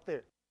write it up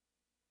there.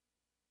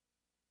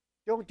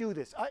 Don't do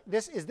this.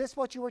 Is this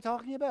what you were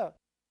talking about?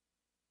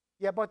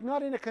 Yeah, but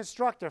not in a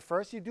constructor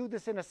first. You do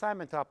this in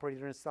assignment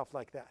operator and stuff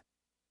like that,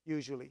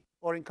 usually,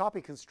 or in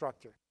copy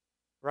constructor,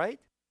 right?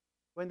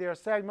 When they are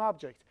same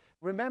objects.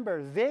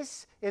 Remember,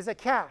 this is a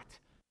cat.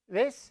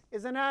 This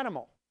is an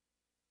animal.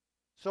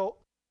 So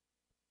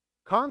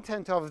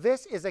content of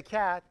this is a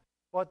cat,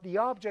 but the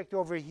object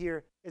over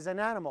here is an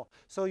animal.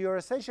 So you're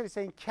essentially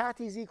saying cat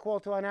is equal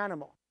to an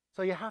animal.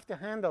 So you have to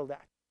handle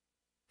that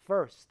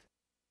first.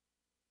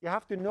 You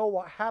have to know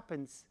what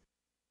happens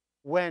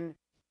when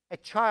a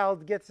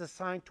child gets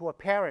assigned to a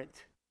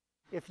parent.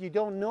 If you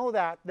don't know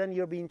that, then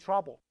you'll be in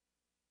trouble.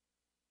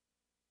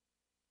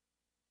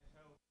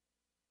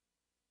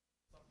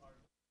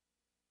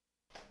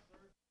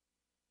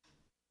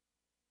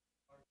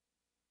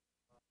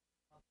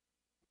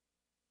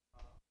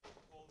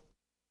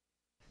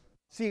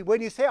 See,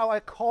 when you say, oh, I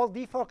call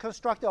default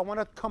constructor, I want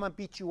to come and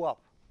beat you up.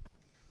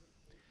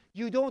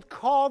 You don't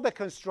call the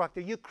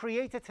constructor. You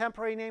create a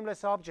temporary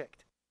nameless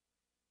object.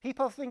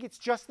 People think it's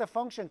just a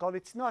function call.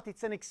 It's not.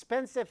 It's an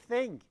expensive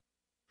thing.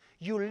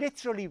 You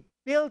literally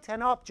build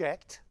an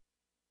object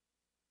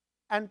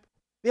and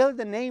build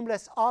a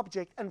nameless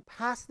object and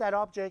pass that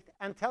object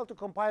and tell the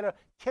compiler,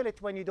 kill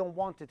it when you don't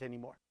want it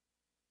anymore.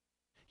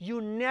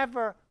 You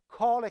never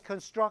call a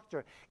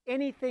constructor.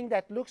 Anything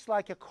that looks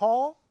like a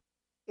call,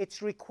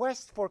 it's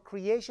request for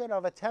creation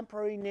of a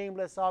temporary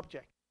nameless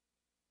object.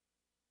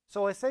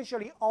 So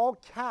essentially, all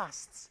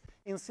casts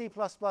in C++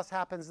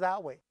 happens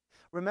that way.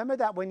 Remember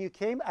that when you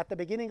came at the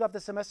beginning of the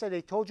semester,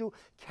 they told you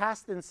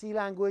cast in C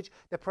language,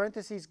 the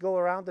parentheses go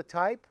around the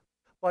type,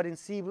 but in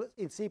C++,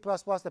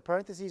 the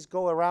parentheses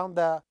go around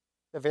the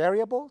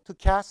variable to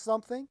cast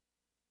something.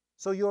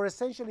 So you're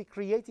essentially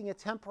creating a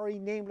temporary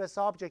nameless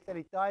object and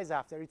it dies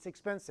after. It's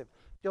expensive.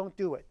 Don't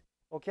do it,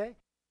 okay?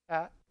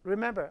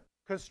 Remember,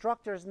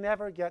 constructors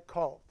never get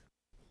called.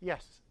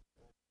 Yes?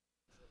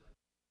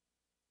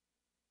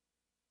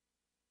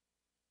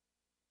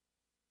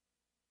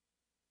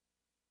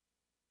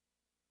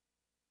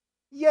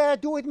 Yeah,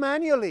 do it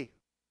manually.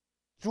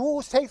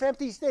 Do safe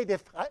empty state.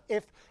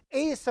 If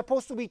A is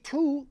supposed to be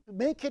 2,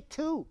 make it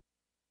 2.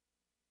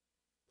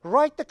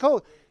 Write the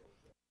code.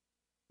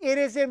 It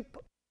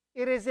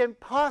is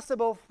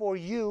impossible for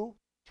you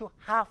to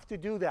have to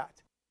do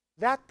that.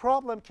 That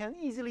problem can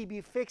easily be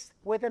fixed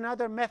with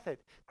another method.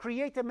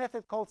 Create a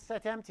method called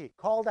setEmpty.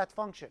 Call that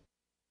function.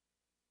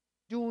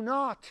 Do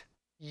not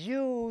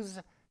use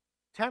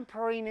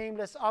temporary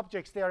nameless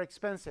objects. They are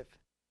expensive.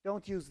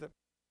 Don't use them.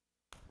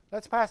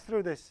 Let's pass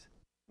through this.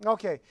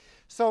 Okay,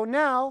 so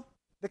now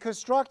the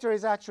constructor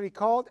is actually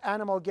called,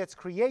 animal gets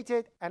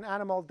created, and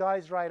animal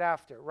dies right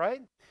after,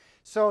 right?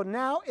 So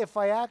now if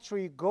I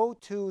actually go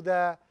to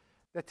the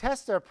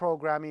tester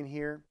program in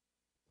here,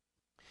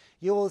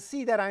 you will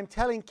see that I'm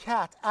telling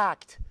cat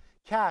act,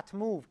 cat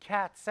move,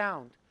 cat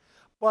sound.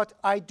 But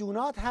I do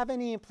not have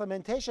any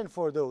implementation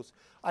for those.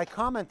 I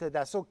commented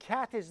that. So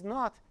cat is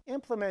not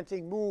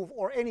implementing move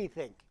or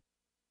anything.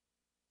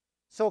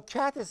 So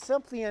cat is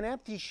simply an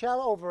empty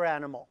shell over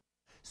animal.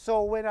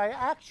 So when I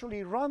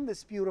actually run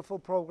this beautiful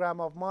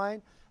program of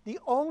mine, the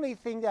only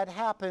thing that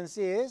happens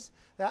is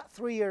that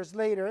 3 years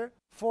later,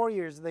 4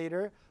 years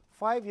later,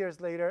 5 years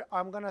later,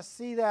 I'm going to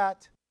see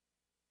that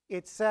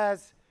it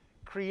says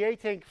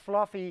creating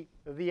Fluffy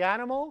the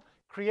animal,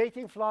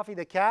 creating Fluffy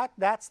the cat.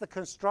 That's the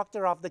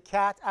constructor of the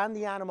cat and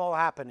the animal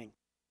happening,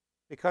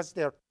 because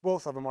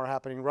both of them are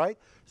happening, right?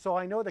 So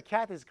I know the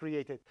cat is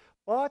created.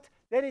 But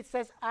then it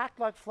says act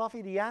like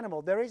Fluffy the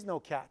animal. There is no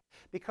cat,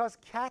 because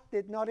cat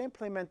did not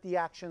implement the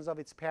actions of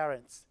its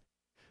parents.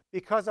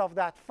 Because of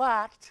that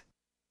fact,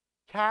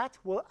 cat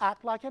will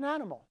act like an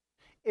animal.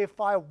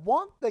 If I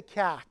want the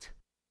cat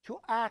to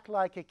act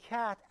like a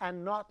cat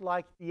and not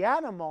like the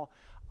animal,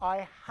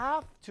 I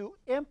have to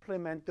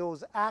implement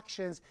those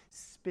actions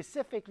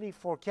specifically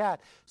for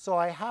cat. So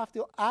I have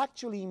to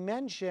actually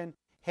mention,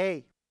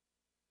 hey,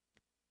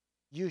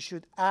 you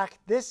should act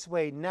this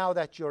way now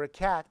that you're a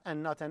cat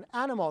and not an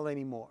animal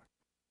anymore.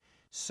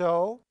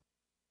 So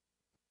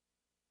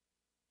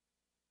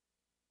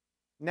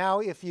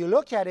now if you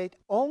look at it,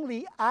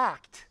 only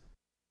act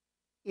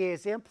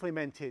is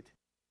implemented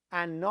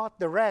and not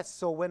the rest.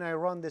 So when I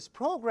run this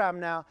program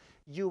now,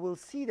 you will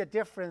see the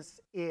difference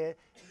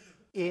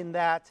in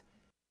that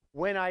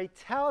when I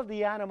tell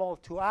the animal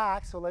to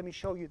act, so let me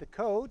show you the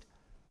code.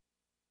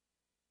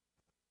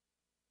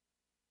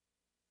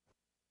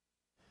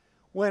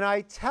 When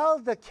I tell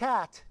the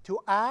cat to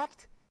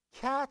act,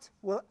 cat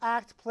will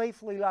act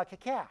playfully like a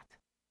cat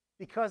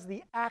because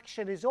the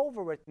action is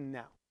overwritten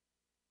now.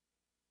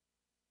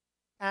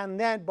 And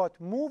then, but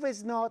move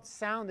is not,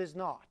 sound is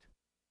not.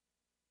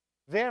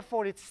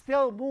 Therefore, it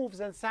still moves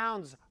and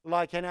sounds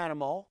like an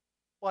animal,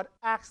 but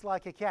acts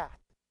like a cat.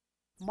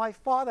 My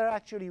father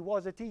actually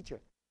was a teacher.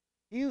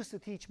 He used to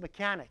teach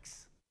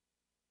mechanics,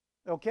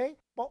 okay?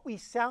 But we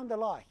sound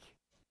alike.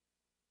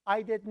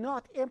 I did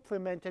not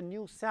implement a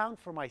new sound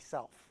for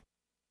myself.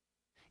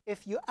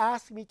 If you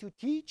ask me to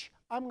teach,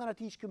 I'm going to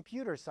teach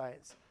computer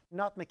science,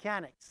 not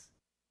mechanics,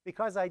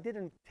 because I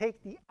didn't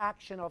take the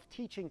action of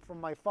teaching from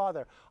my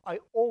father. I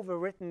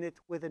overwritten it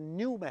with a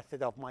new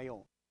method of my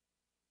own.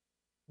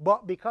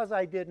 But because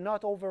I did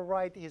not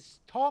override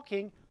his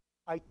talking,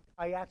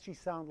 I actually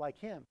sound like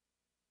him.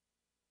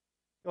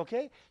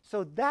 Okay?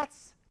 So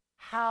that's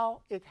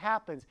how it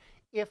happens.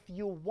 If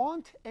you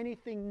want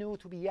anything new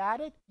to be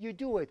added, you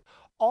do it.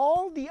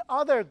 All the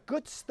other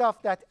good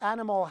stuff that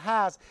animal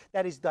has,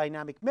 that is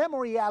dynamic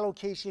memory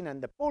allocation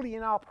and the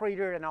Boolean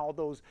operator and all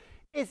those,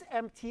 is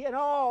empty, and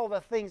all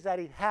the things that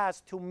it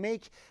has to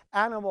make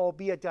animal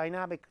be a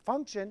dynamic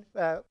function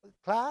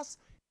class,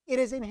 it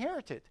is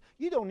inherited.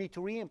 You don't need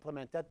to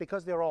re-implement that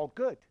because they're all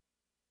good.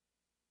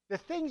 The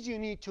things you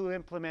need to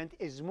implement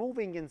is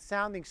moving and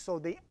sounding, so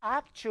they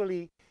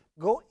actually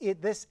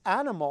this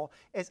animal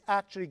is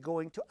actually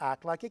going to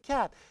act like a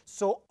cat.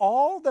 So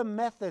all the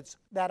methods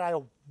that I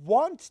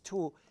want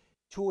to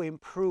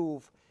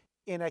improve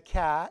in a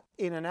cat,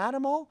 in an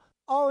animal,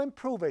 I'll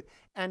improve it.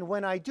 And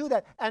when I do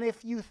that, and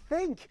if you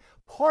think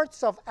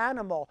parts of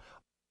animal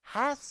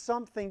has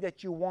something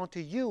that you want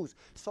to use,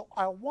 so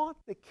I want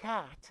the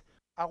cat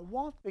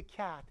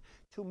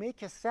to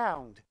make a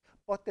sound,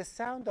 but the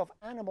sound of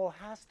animal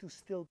has to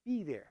still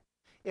be there.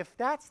 If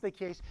that's the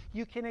case,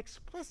 you can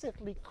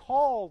explicitly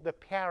call the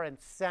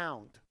parent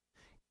sound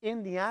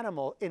in the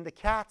animal, in the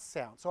cat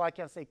sound. So I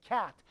can say,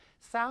 cat,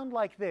 sound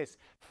like this.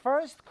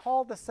 First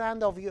call the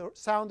sound of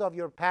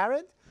your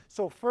parent.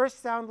 So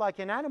first sound like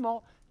an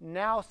animal,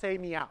 now say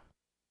meow.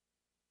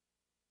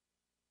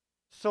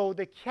 So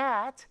the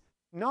cat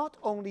not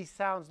only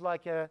sounds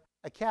like a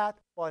cat,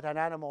 but an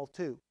animal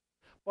too.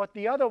 But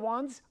the other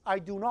ones, I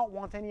do not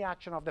want any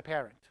action of the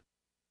parent.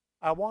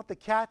 I want the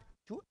cat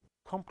to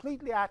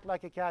completely act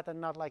like a cat and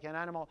not like an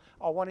animal.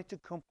 I want it to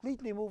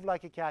completely move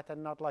like a cat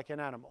and not like an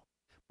animal.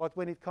 But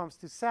when it comes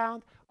to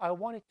sound, I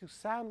want it to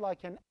sound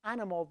like an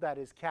animal that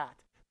is cat.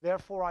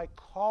 Therefore, I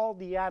call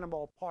the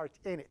animal part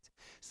in it.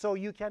 So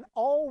you can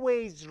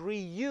always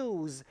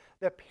reuse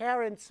the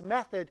parent's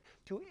method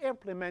to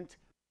implement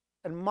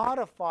and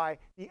modify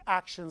the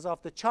actions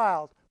of the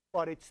child,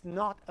 but it's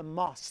not a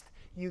must.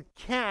 You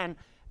can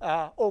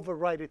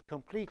override it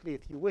completely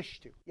if you wish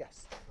to.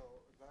 Yes?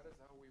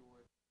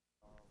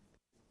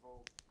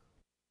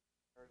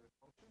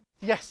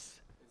 Yes.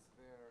 Is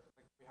there,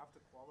 like, we have to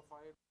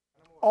qualify it?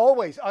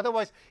 Always.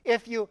 Otherwise,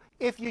 if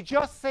you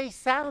just say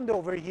sound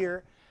over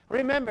here,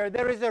 remember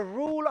there is a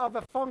rule of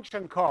a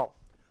function call.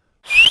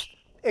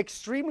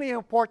 Extremely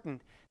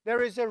important.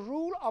 There is a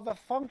rule of a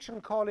function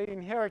call in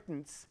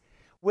inheritance.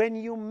 When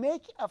you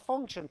make a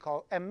function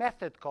call, a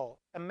method call,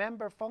 a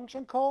member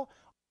function call,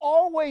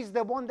 always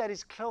the one that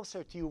is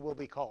closer to you will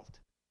be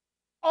called.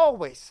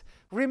 Always.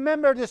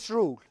 Remember this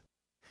rule.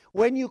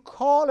 When you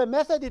call a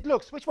method, it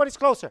looks, which one is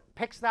closer?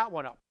 Picks that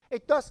one up.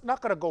 It does not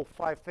going to go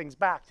 5 things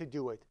back to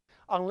do it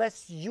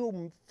unless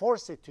you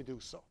force it to do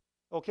so.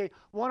 Okay,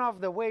 one of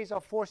the ways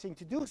of forcing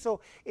to do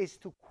so is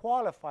to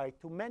qualify,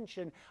 to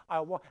mention,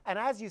 and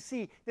as you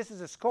see, this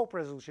is a scope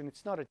resolution,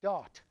 it's not a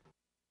dot.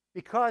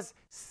 Because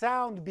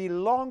sound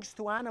belongs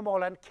to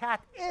animal and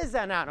cat is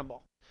an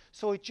animal.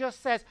 So it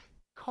just says,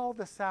 call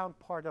the sound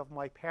part of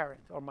my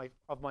parent or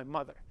of my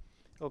mother.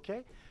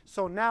 Okay?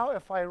 So now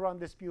if I run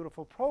this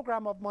beautiful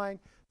program of mine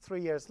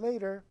 3 years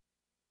later,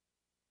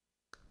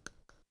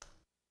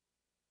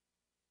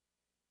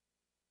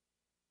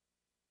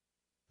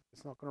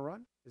 it's not going to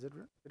run? Did it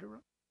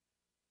run?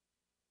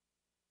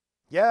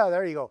 Yeah,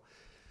 there you go.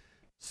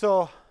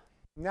 So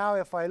now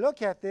if I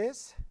look at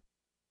this,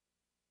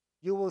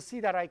 you will see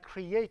that I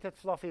created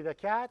Fluffy the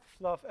cat,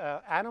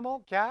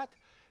 animal, cat,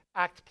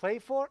 act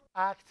playful,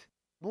 act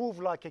move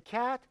like a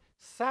cat,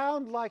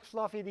 sound like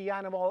Fluffy the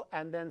animal,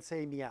 and then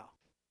say meow.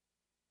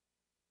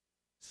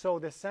 So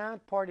the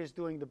sound part is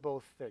doing the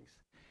both things.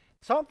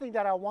 Something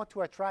that I want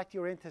to attract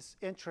your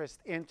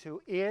interest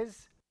into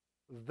is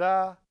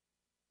the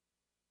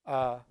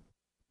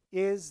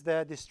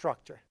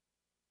destructor.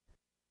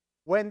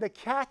 When the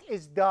cat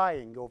is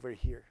dying over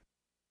here,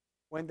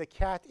 when the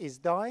cat is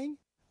dying,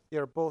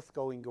 they're both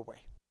going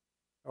away.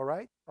 All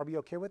right? Are we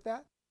okay with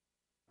that?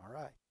 All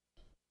right.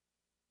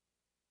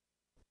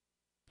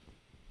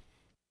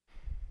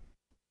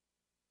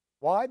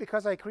 Why?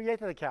 Because I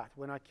created a cat.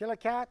 When I kill a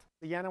cat,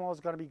 the animal is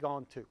going to be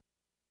gone too.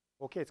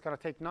 Okay, it's going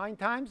to take 9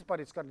 times, but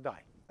it's going to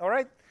die. All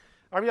right?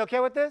 Are we okay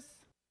with this?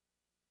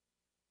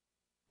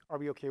 Are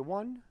we okay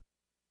 1?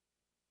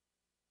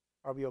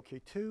 Are we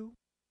okay 2?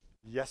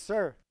 Yes,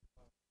 sir.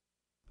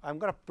 I'm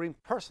going to bring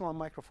personal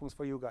microphones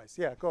for you guys.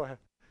 Yeah, go ahead.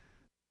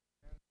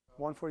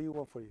 One for you,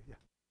 one for you. Yeah.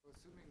 So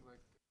assuming like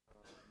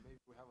maybe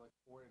we have like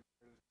 4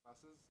 inherited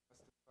classes,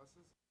 nested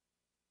classes.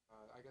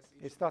 I guess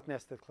it's not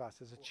nested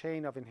classes. It's a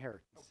chain of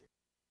inheritance.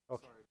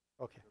 Okay. Sorry.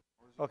 Okay.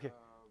 Origin, Okay.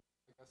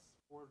 I guess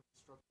 4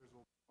 destructors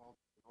will be called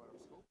out of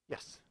scope.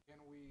 Yes.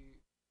 Can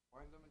we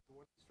combine them into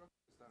one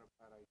destructor? Is that a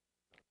bad idea?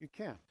 You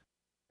can't.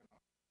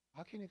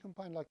 How can you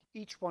combine? Like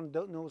each one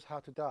knows how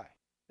to die.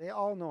 They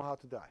all know how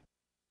to die.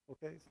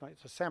 Okay,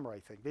 it's a samurai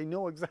thing. They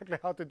know exactly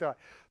how to die.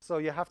 So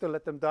you have to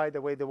let them die the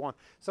way they want.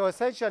 So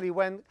essentially,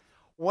 when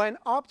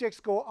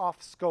objects go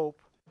off scope,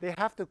 they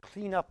have to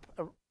clean up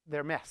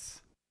their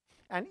mess.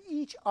 And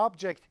each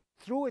object,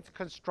 through its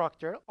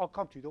constructor, I'll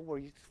come to you. Don't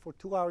worry. For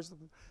 2 hours,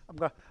 I'm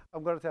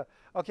going to tell.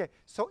 Okay,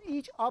 so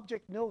each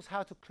object knows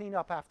how to clean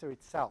up after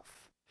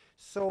itself.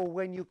 So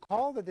when you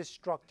call the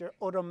destructor,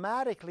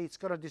 automatically it's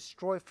going to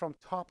destroy from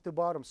top to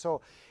bottom. So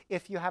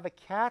if you have a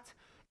cat,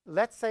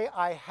 let's say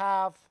I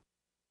have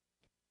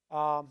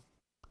I'm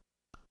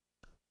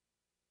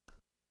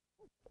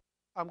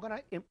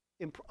gonna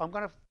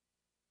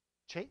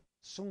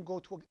soon go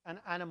to an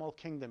animal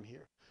kingdom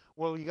here.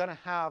 Well, you're gonna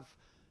have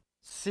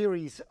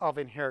series of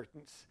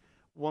inheritance.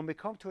 When we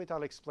come to it,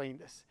 I'll explain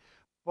this.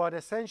 But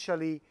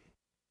essentially,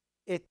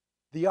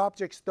 the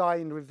objects die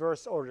in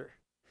reverse order,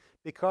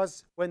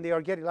 because when they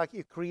are getting, like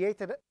you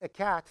created a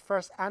cat,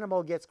 first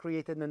animal gets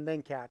created and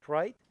then cat,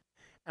 right?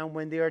 And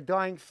when they are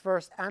dying,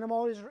 first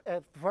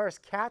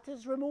cat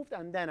is removed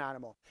and then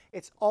animal.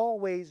 It's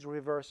always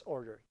reverse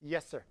order.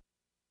 Yes, sir.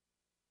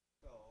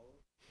 So,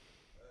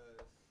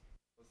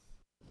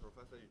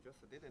 Professor, you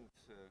just didn't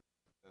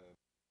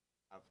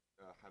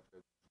have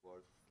the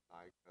words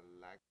like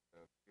lack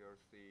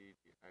PRC,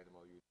 the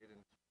animal. You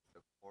didn't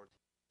support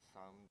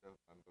sound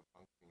and the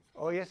functions.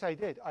 Oh, yes, I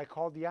did. I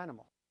called the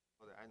animal.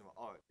 For the animal.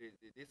 Oh,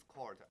 this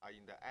chord are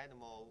in the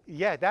animal.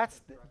 Yeah,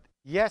 that's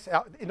yes,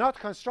 not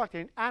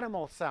constructed,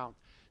 animal sound.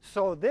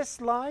 So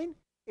this line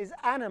is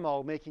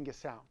animal making a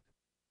sound.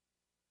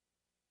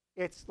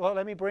 Well,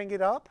 let me bring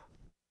it up.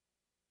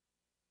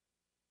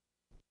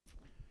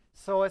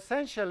 So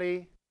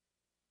essentially,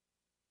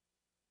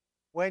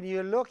 when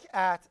you look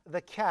at the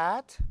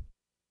cat,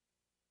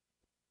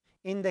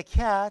 in the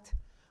cat,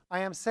 I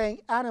am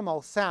saying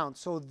animal sound.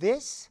 So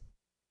this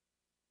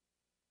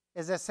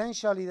is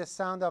essentially the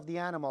sound of the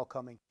animal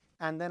coming.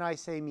 And then I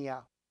say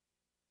meow.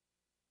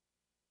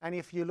 And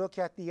if you look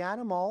at the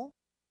animal,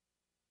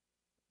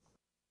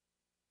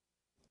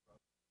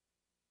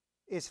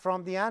 it's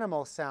from the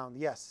animal sound.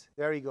 Yes,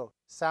 there you go.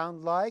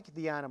 Sound like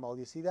the animal.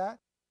 You see that?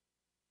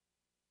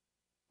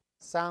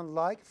 Sound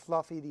like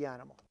Fluffy the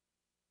animal.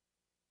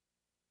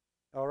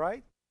 All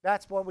right?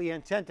 That's what we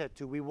intended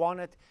to. We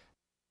wanted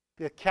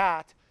the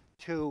cat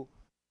to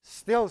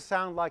still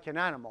sound like an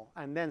animal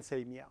and then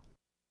say meow.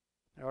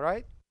 All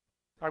right?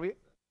 Are we?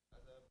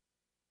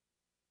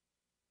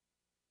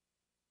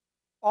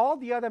 All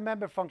the other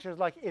member functions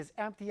like is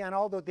empty, and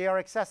although they are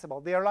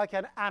accessible, they are like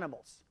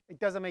animals. It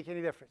doesn't make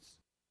any difference.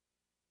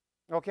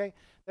 Okay?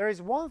 There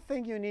is one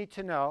thing you need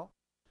to know.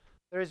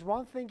 There is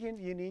one thing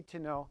you need to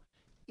know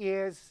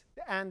is,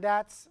 and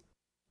that's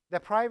the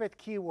private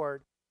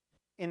keyword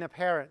in a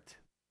parent.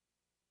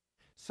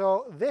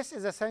 So this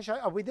is essentially,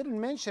 we didn't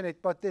mention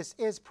it, but this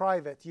is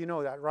private. You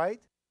know that, right?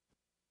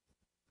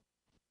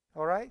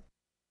 All right?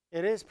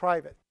 It is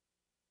private.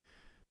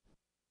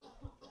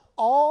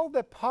 All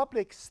the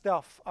public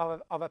stuff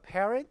of a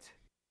parent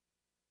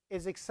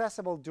is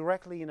accessible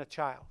directly in a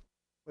child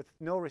with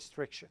no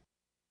restriction.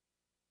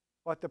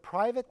 But the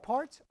private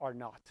parts are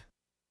not.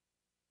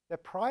 The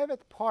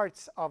private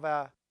parts of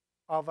a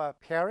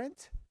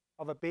parent,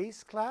 of a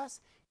base class,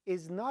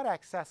 is not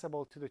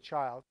accessible to the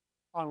child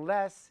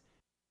unless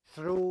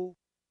through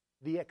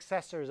the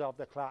accessors of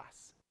the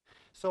class.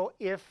 So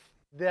if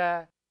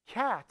the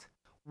cat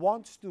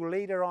wants to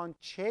later on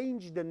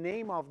change the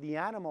name of the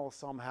animal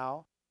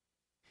somehow,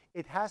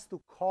 it has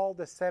to call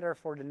the setter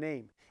for the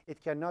name.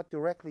 It cannot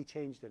directly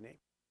change the name.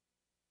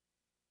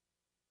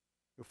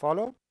 You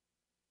follow?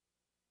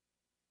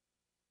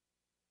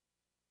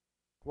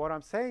 What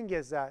I'm saying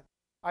is that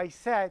I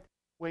said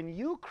when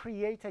you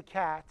create a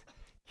cat,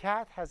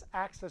 cat has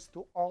access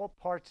to all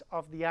parts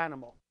of the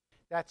animal.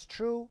 That's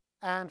true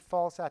and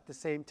false at the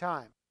same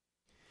time.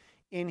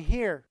 In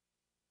here,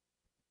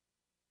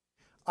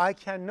 I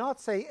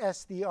cannot say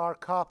SDR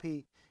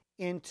copy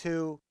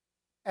into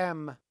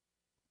M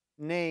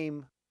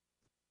name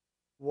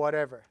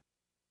whatever.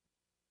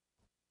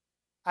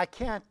 I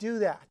can't do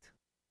that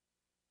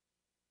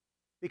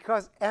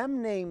because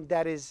M name,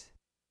 that is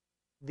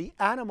the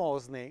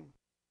animal's name,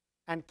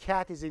 and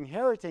cat is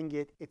inheriting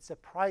it, it's a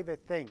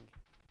private thing.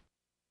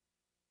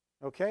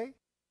 Okay?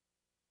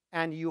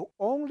 And you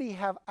only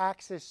have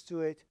access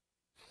to it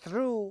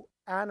through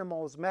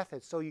animal's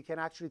method. So you can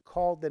actually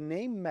call the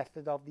name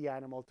method of the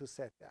animal to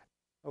set that.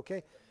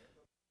 Okay?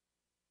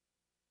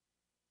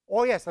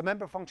 Oh yes, the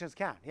member functions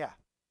can. Yeah.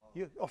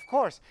 Of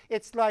course.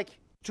 It's like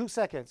 2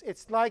 seconds.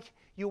 It's like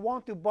you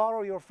want to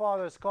borrow your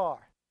father's car.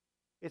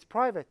 It's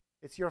private.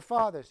 It's your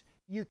father's.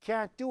 You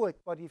can't do it,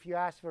 but if you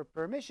ask for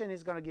permission,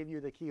 he's going to give you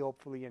the key,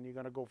 hopefully, and you're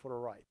going to go for a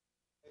ride.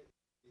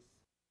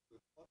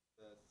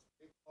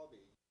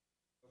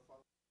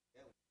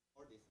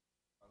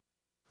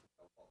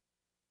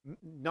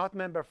 Not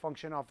member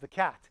function of the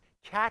cat.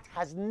 Cat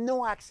has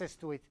no access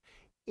to it.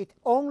 It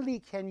only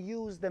can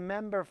use the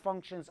member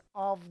functions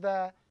of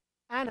the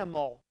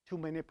animal to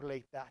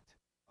manipulate that.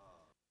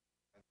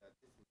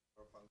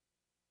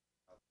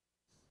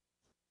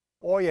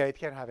 Oh yeah, it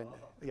can have it.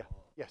 Yeah.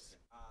 Yes.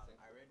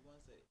 I read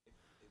once that if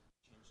it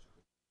changed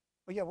to.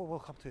 Oh yeah, we'll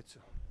come to it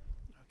soon.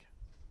 Okay.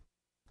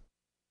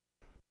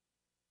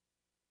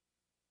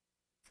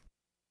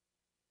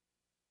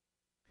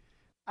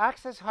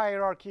 Access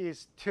hierarchy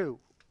is two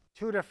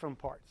different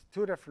parts,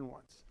 two different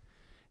ones.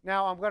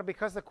 Now I'm going to,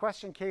 because the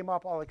question came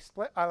up,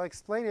 I'll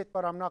explain it,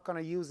 but I'm not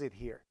going to use it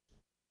here.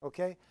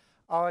 Okay?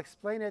 I'll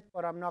explain it,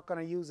 but I'm not going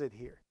to use it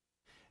here.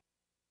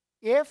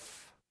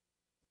 If,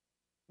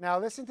 now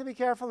listen to me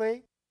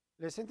carefully,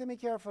 listen to me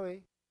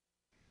carefully,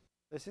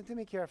 listen to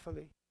me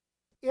carefully.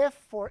 If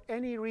for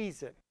any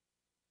reason,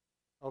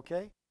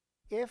 okay,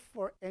 if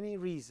for any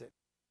reason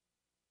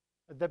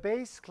the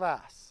base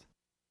class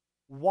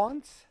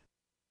wants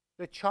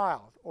the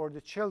child or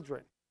the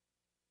children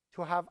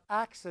to have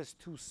access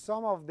to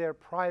some of their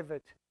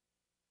private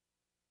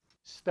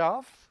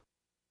stuff,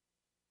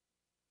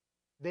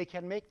 they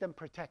can make them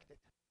protected.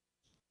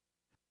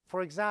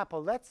 For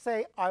example, let's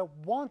say I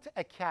want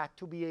a cat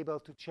to be able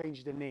to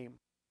change the name,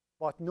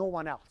 but no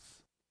one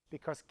else,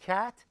 because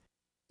cat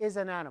is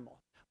an animal.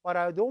 But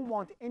I don't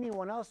want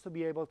anyone else to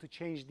be able to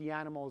change the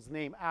animal's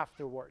name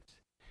afterwards.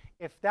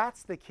 If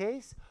that's the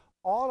case,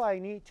 all I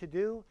need to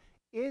do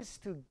is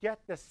to get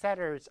the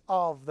setters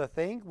of the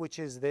thing, which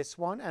is this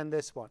one and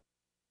this one.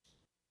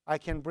 I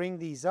can bring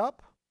these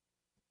up,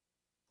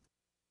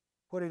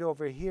 put it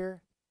over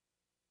here,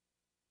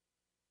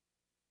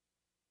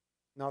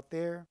 not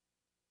there.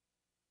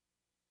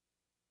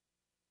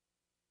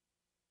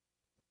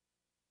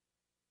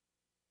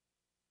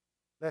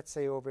 Let's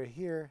say over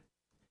here,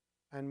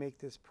 and make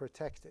this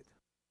protected.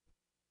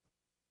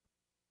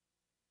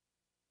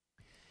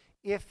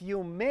 If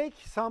you make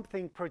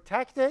something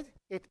protected,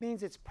 it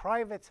means it's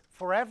private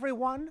for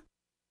everyone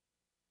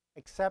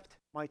except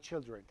my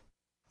children.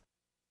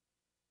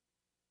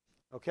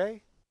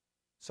 Okay?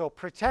 So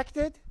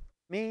protected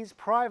means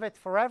private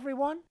for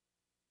everyone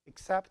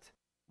except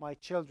my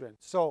children.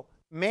 So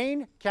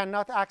main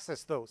cannot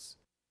access those.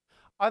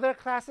 Other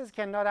classes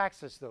cannot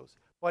access those.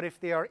 But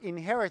if they are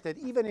inherited,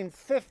 even in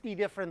 50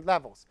 different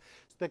levels,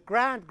 the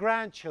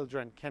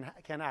grandchildren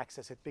can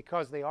access it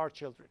because they are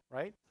children,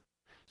 right?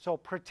 So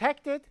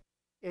protected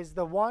is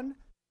the one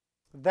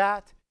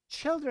that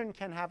children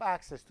can have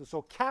access to.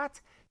 So cat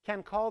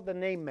can call the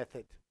name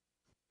method.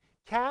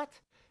 Cat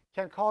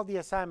can call the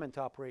assignment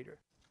operator,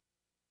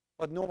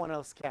 but no one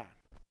else can.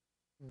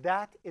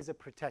 That is a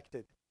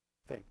protected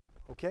thing,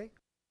 okay?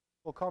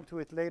 We'll come to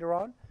it later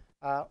on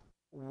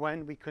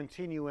when we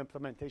continue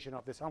implementation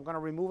of this. I'm going to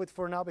remove it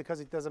for now because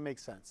it doesn't make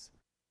sense.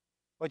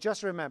 But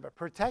just remember,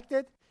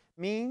 protected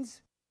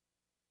means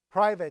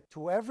private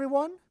to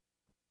everyone,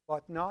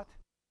 but not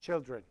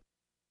children,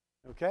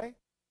 okay?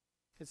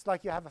 It's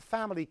like you have a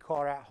family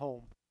car at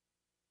home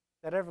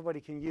that everybody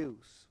can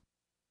use.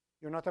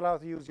 You're not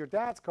allowed to use your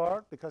dad's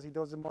car because he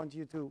doesn't want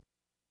you to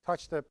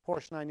touch the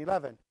Porsche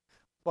 911.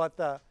 But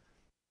the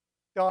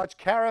Dodge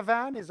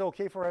Caravan is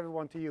okay for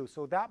everyone to use.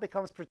 So that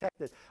becomes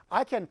protected.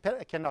 I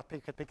cannot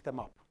pick them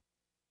up,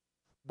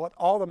 but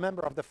all the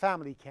members of the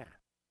family can.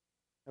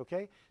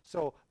 Okay,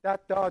 so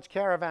that Dodge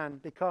Caravan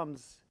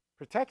becomes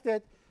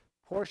protected.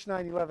 Porsche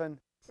 911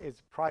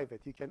 is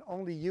private. You can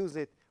only use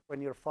it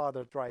when your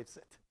father drives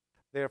it.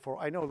 Therefore,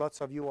 I know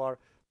lots of you are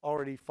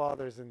already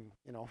fathers, and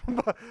you know,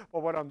 but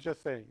what I'm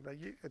just saying, like,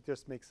 it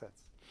just makes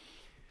sense.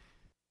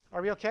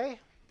 Are we okay?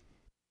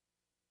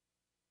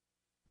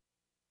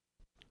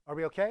 Are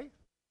we okay?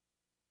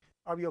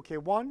 Are we okay?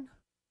 1?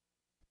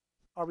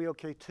 Are we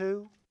okay?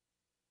 2?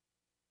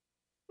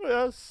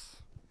 Yes.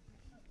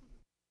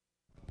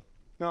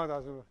 No,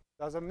 doesn't.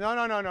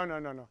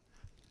 No.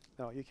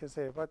 No, you can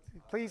say it, but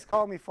please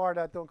call me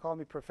Fardad. Don't call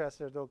me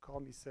Professor. Don't call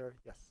me Sir.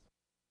 Yes.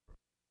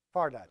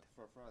 Fardad.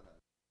 For that,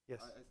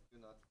 Yes. I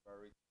still not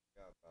very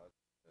clear about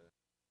the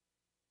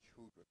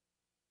children.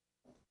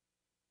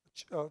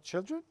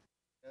 Children?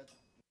 That's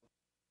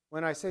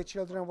When I say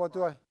children, what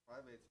do I?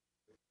 private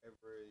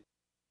every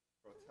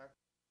protect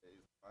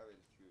is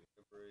private to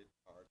every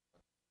part.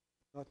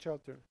 Not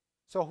children.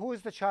 So who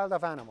is the child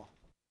of animal?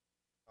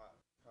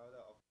 Child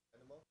of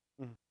animal.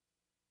 Mhm.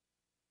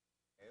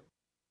 M.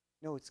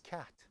 No, it's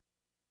cat.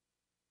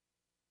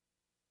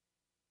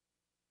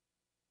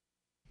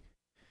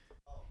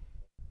 Oh,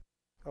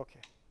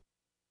 Okay.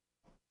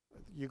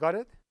 You got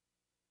it?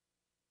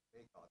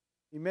 they got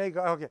You may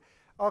go. Okay.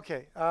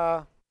 Okay.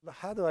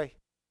 How do I?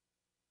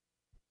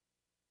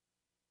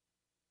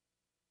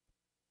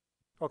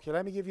 Okay.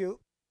 Let me give you.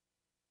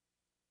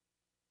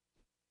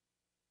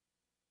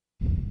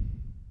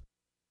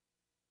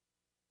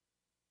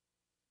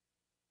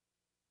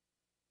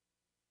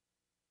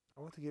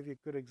 I want to give you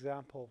a good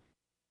example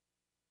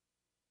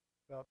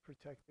about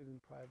protected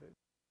and private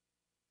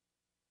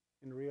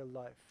in real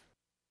life.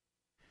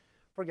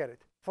 Forget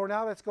it. For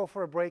now, let's go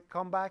for a break.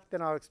 Come back,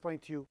 then I'll explain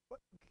to you.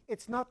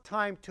 It's not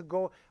time to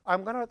go.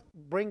 I'm going to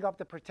bring up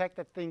the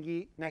protected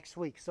thingy next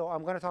week, so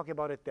I'm going to talk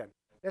about it then.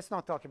 Let's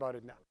not talk about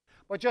it now.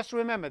 But just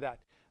remember that.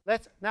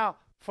 Let's now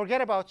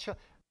forget about.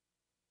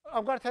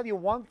 I'm going to tell you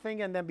one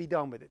thing and then be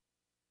done with it.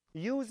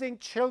 Using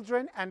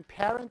children and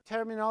parent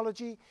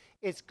terminology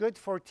is good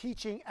for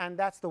teaching, and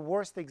that's the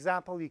worst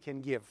example you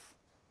can give.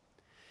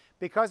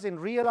 Because in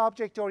real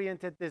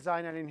object-oriented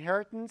design and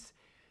inheritance,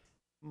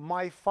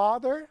 my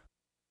father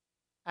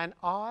and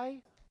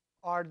I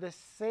are the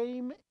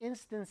same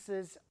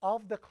instances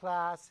of the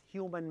class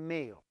human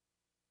male.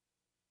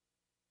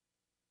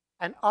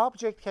 An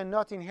object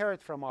cannot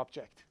inherit from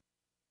object.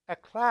 A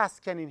class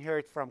can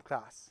inherit from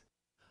class.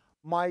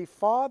 My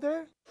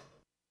father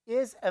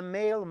is a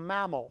male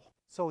mammal,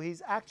 so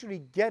he's actually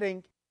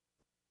getting,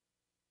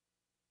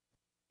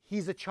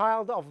 he's a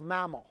child of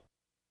mammal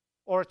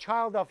or a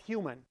child of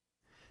human.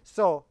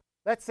 So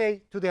let's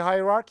say to the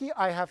hierarchy,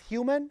 I have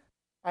human,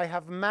 I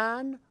have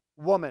man,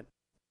 woman.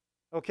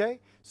 Okay?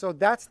 So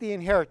that's the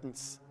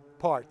inheritance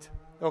part.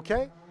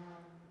 Okay?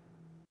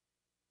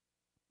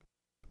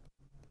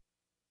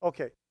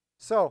 Okay.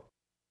 So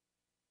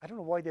I don't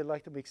know why they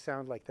like to make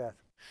sound like that.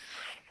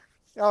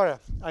 All right.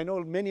 I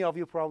know many of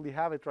you probably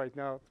have it right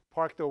now,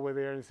 parked over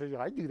there, and say,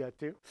 I do that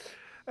too.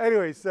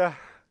 Anyways,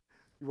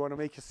 you want to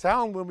make a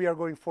sound when we are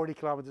going 40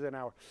 kilometers an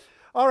hour.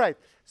 All right.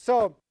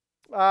 So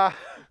what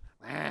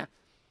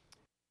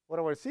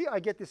do I see?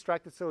 I get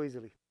distracted so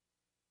easily.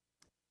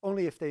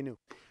 Only if they knew.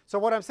 So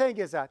what I'm saying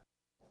is that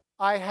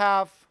I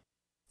have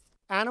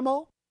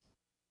animal,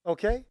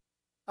 okay?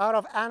 Out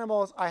of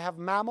animals, I have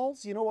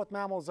mammals. You know what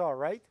mammals are,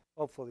 right?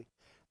 Hopefully.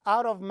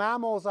 Out of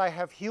mammals, I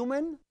have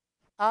human.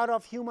 Out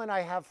of human,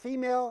 I have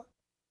female,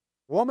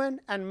 woman,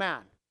 and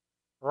man,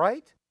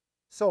 right?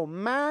 So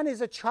man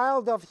is a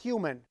child of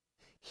human.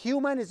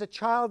 Human is a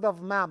child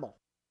of mammal.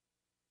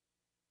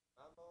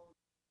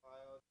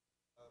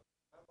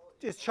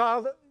 Is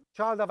child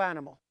of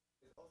animal.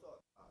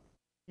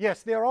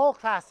 Yes, they're all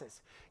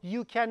classes.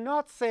 You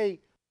cannot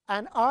say,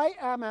 and I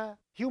am a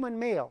human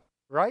male,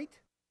 right?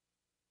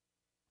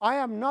 I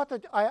am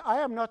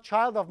not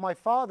child of my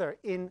father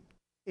in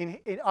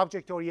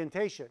object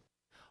orientation.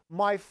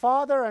 My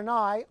father and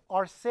I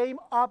are same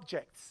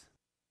objects.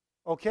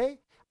 Okay?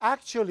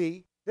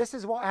 Actually, this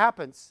is what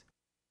happens.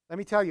 Let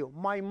me tell you.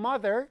 My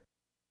mother,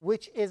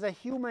 which is a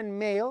human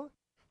male,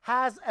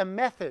 has a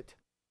method,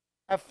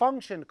 a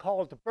function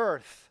called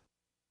birth,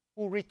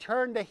 who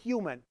returned a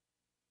human.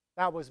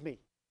 That was me.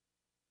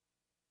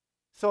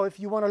 So if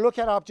you want to look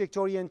at object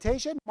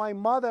orientation, my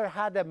mother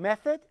had a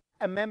method,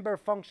 a member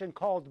function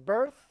called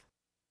birth.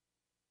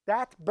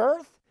 That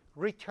birth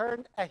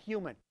returned a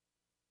human.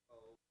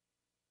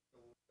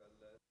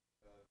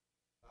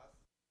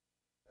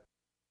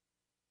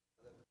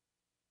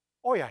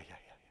 Oh, yeah.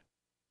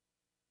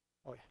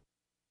 Oh, yeah.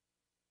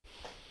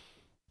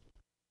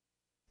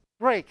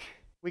 Break.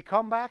 We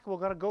come back. We're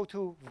going to go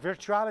to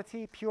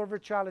virtuality, pure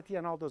virtuality,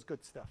 and all those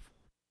good stuff.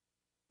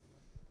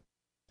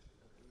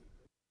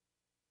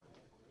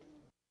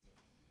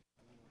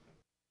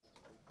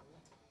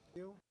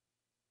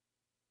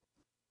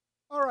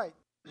 All right.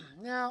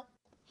 Now,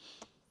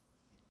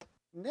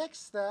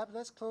 next step,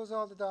 let's close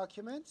all the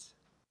documents.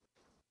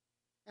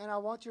 And I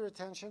want your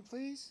attention,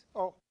 please.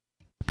 Oh,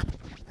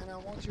 and I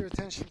want your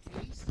attention,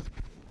 please.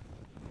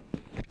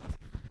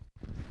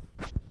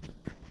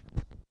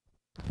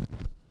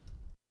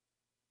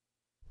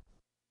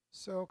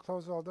 So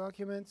close all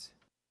documents.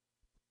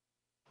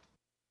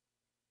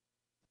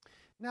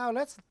 Now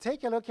let's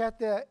take a look at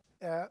the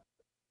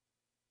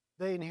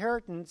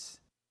inheritance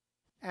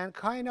and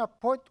kind of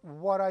put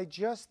what I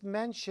just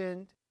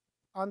mentioned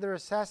under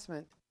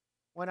assessment.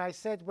 When I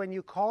said when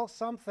you call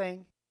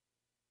something,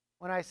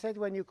 when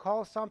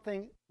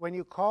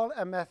you call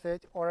a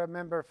method or a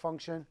member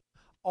function,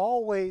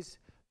 always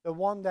the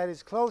one that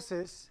is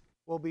closest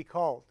will be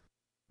called.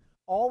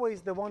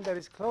 Always the one that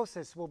is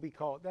closest will be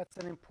called. That's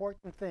an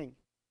important thing.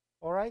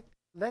 All right?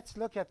 Let's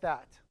look at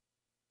that.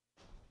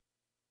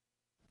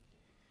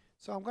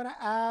 So I'm going to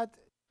add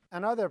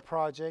another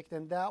project,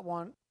 and that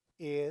one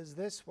is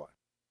this one.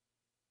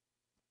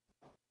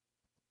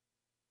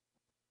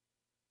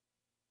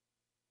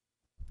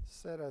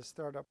 Set a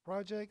startup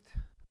project.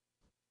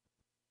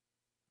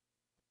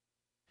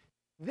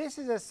 This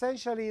is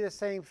essentially the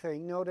same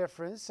thing, no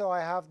difference. So I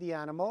have the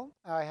animal,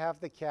 I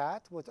have the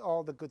cat with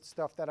all the good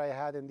stuff that I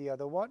had in the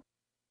other one.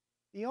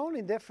 The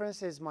only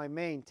difference is my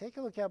main. Take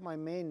a look at my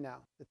main now,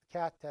 the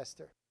cat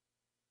tester.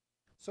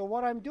 So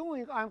what I'm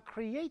doing, I'm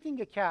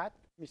creating a cat,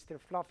 Mr.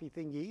 Fluffy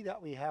thingy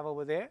that we have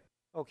over there,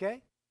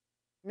 okay?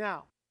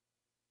 Now,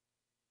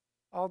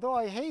 although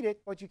I hate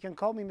it, but you can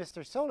call me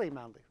Mr.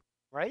 Soleimanlu,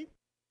 right?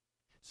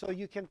 So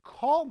you can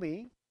call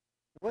me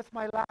with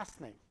my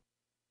last name,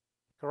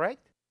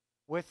 correct?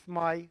 With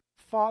my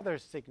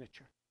father's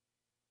signature.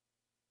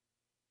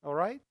 All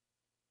right?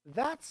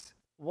 That's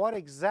what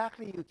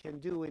exactly you can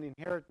do in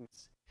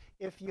inheritance.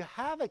 If you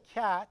have a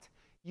cat,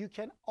 you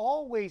can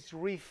always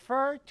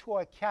refer to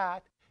a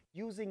cat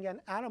using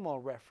an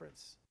animal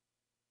reference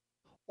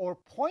or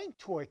point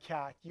to a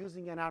cat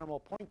using an animal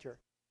pointer.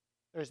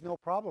 There's no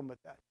problem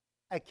with that.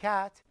 A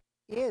cat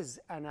is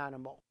an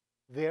animal.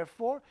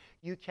 Therefore,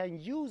 you can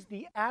use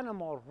the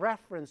animal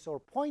reference or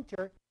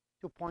pointer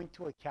to point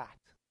to a cat.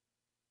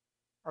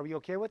 Are we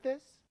okay with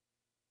this?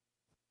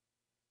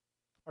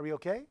 Are we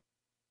okay?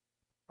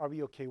 Are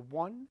we okay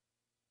 1?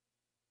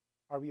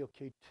 Are we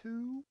okay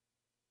 2?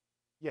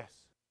 Yes.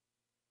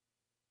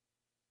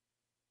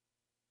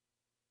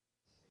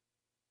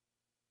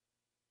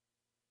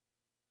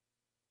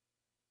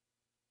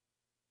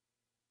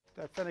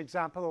 That's an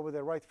example over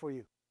there right for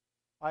you.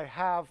 I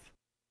have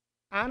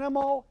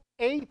animal.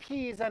 AP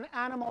is an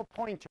animal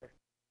pointer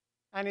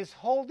and is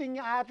holding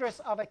the address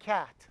of a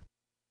cat.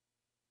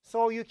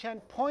 So you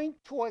can point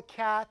to a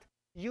cat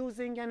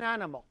using an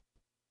animal.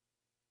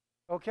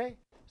 Okay?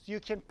 So you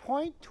can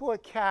point to a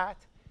cat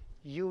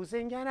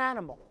using an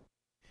animal.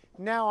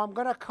 Now I'm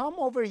going to come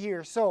over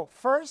here. So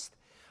first,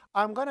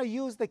 I'm going to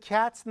use the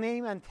cat's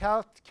name and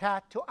tell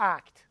cat to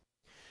act.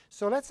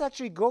 So let's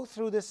actually go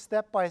through this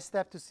step by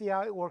step to see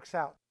how it works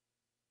out.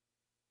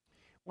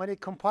 When it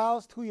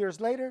compiles 2 years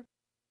later,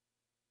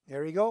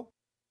 there we go.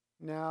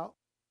 Now,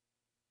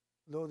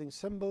 loading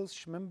symbols,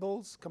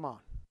 schmimbles, come on.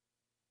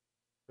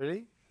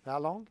 Really?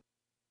 That long?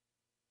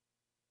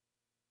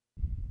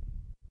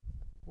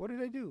 What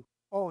did I do?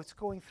 Oh, it's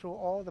going through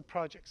all the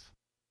projects.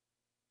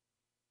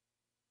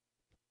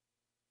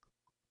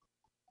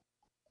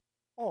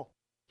 Oh,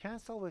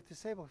 cancel with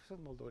disable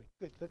symbol loading.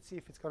 Good. Let's see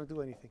if it's going to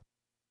do anything.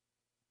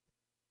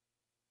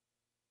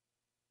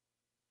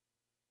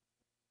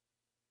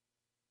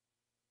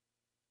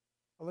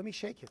 Well, let me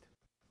shake it.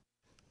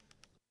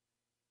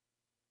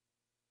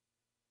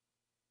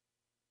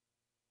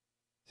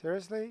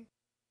 Seriously?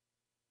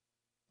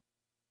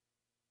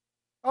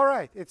 All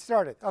right, it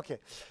started. Okay,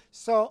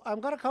 so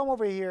I'm going to come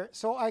over here.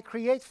 So I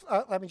create,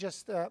 let me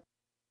just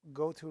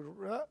go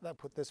to,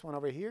 put this one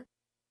over here.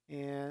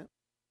 And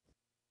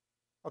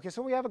okay,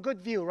 so we have a good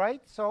view,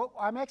 right? So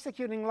I'm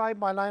executing line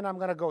by line. I'm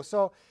going to go.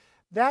 So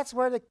that's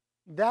where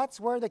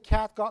the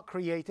cat got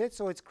created.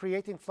 So it's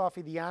creating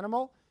Fluffy the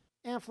animal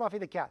and Fluffy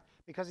the cat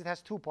because it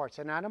has 2 parts,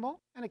 an animal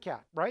and a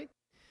cat, right?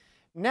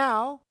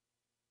 Now,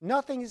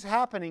 nothing is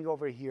happening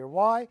over here.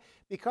 Why?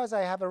 Because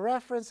I have a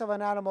reference of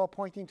an animal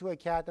pointing to a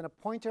cat and a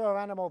pointer of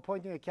animal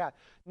pointing to a cat.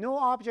 No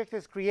object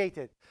is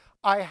created.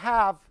 I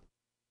have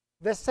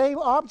the same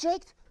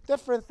object,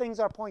 different things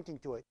are pointing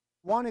to it.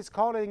 One is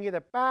calling it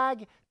a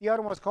bag, the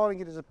other one is calling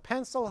it as a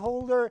pencil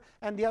holder,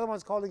 and the other one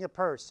is calling it a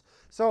purse.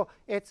 So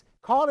it's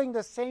calling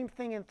the same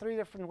thing in 3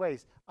 different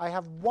ways. I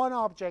have one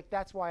object,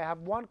 that's why I have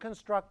one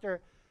constructor,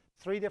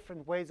 3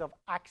 different ways of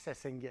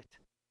accessing it.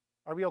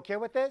 Are we okay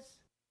with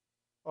this?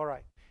 All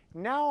right.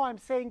 Now I'm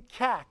saying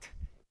cat,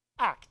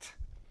 act.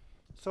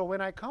 So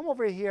when I come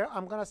over here,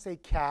 I'm going to say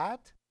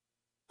cat,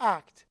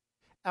 act.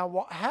 And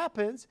what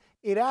happens,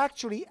 it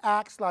actually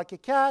acts like a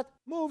cat,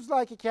 moves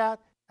like a cat,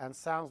 and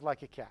sounds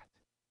like a cat.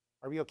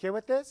 Are we okay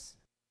with this?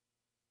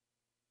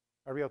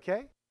 Are we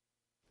okay?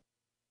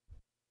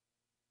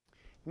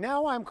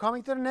 Now I'm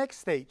coming to the next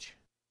stage.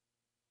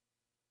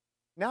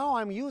 Now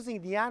I'm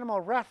using the animal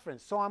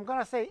reference. So I'm going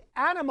to say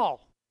animal,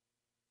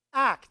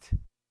 act.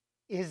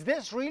 Is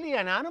this really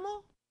an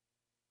animal?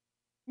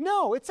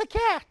 No, it's a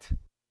cat.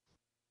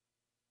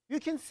 You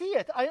can see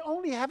it. I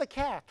only have a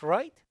cat,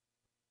 right?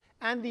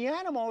 And the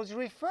animal is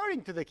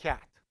referring to the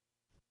cat.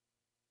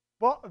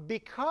 But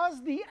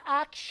because the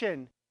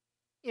action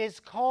is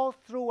called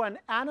through an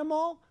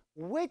animal,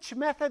 Which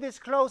method is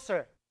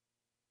closer?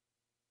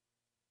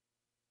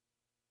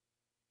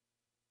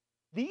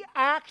 The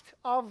act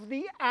of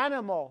the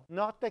animal,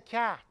 not the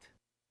cat.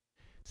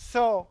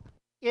 So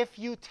if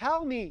you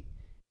tell me,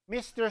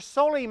 Mr.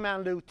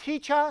 Solimanlu,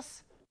 teach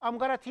us, I'm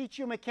going to teach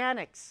you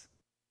mechanics.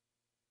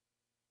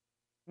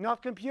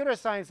 Not computer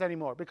science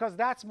anymore, because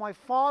that's my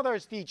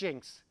father's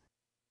teachings.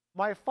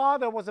 My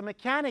father was a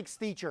mechanics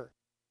teacher.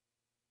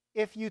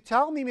 If you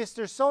tell me,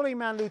 Mr.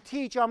 Solimanlu,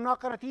 teach, I'm not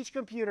going to teach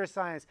computer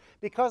science,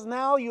 because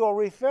now you are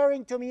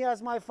referring to me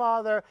as my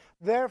father,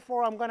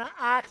 therefore I'm going to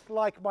act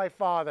like my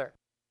father.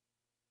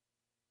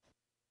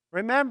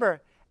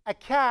 Remember, a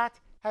cat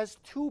has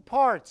two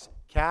parts,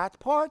 cat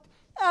part,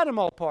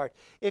 animal part.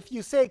 If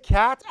you say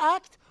cat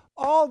act,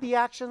 all the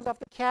actions of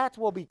the cat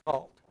will be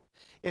called.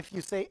 If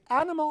you say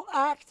animal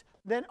act,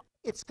 then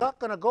it's not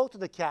going to go to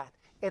the cat.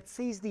 It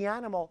sees the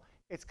animal,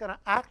 it's going to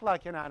act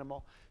like an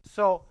animal.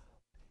 So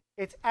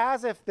it's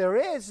as if there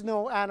is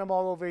no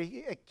animal over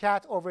here, a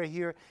cat over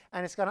here,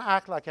 and it's going to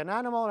act like an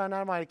animal, and an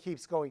animal, it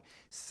keeps going.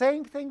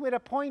 Same thing with a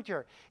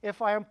pointer.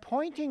 If I am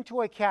pointing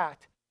to a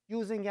cat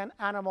using an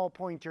animal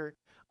pointer,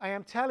 I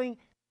am telling,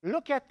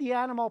 look at the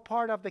animal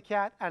part of the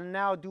cat and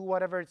now do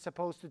whatever it's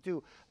supposed to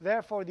do.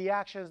 Therefore, the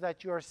actions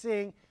that you're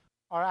seeing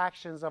are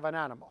actions of an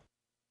animal,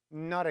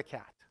 not a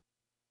cat.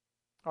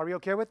 Are we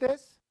okay with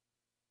this?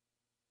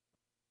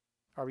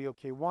 Are we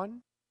okay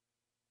 1?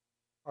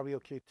 Are we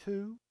okay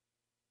 2?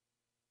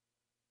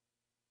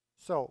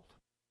 Sold.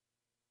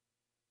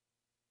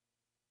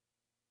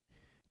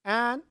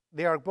 And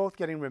they are both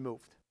getting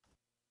removed.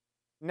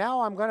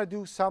 Now I'm going to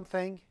do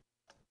something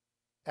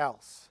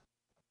else.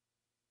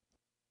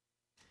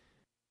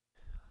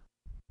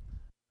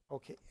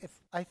 Okay,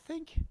 I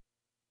think,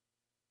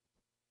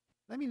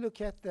 let me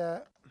look at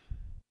the,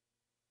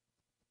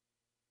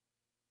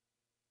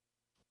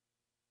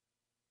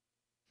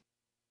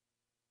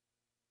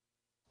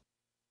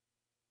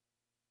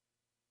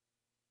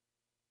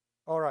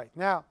 all right,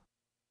 now,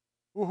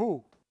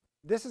 woohoo,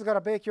 this is going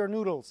to bake your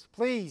noodles.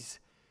 Please,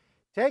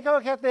 take a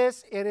look at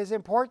this. It is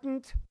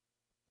important.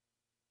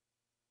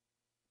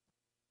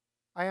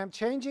 I am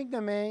changing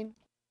the main.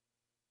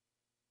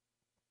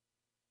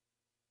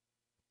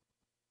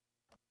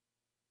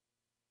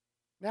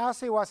 Now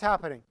see what's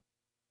happening.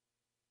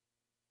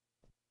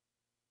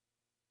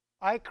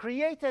 I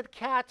created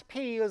cat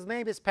P, whose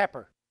name is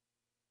Pepper.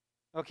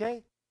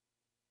 Okay?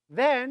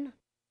 Then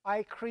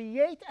I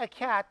create a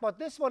cat, but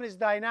this one is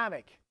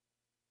dynamic.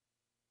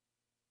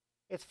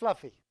 It's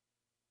fluffy.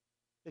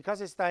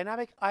 Because it's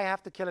dynamic, I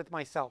have to kill it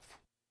myself.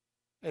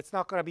 It's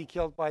not going to be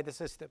killed by the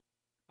system.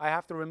 I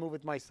have to remove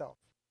it myself.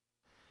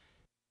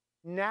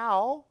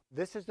 Now,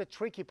 this is the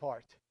tricky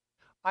part.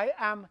 I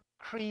am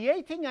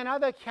creating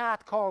another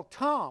cat called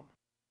Tom.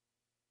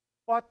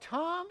 But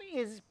Tom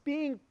is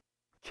being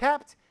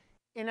kept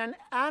in an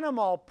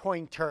animal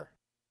pointer,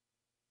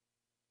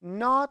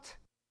 not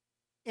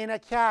in a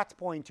cat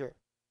pointer.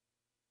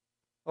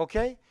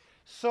 Okay?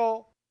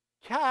 So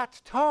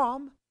cat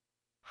Tom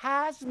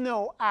has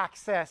no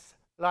access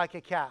like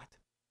a cat,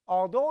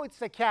 although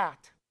it's a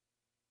cat,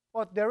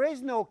 but there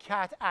is no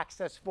cat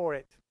access for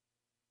it.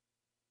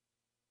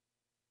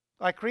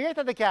 I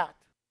created the cat,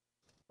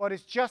 but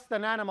it's just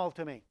an animal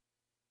to me.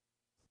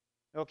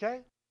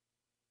 Okay?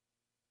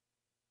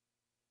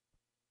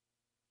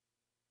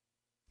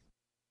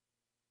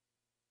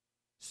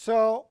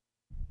 So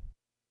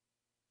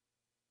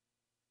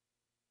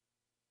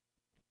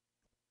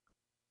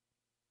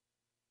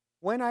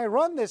when I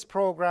run this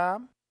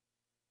program,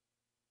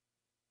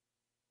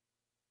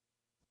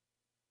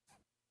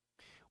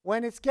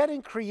 when it's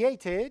getting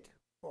created,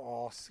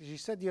 oh, you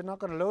said you're not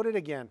going to load it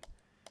again.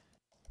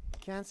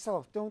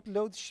 Cancel. Don't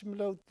load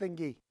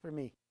thingy for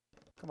me.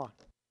 Come on.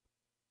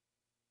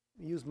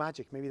 Use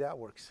magic. Maybe that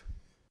works.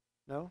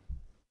 No?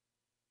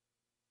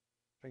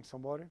 Drink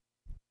some water.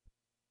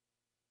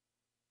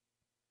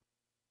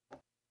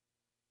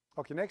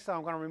 Okay, next time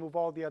I'm going to remove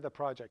all the other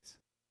projects.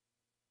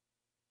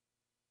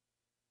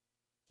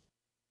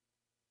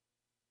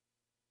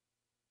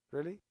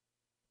 Really?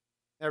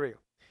 There we go.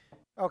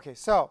 Okay,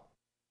 so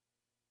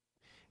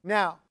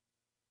now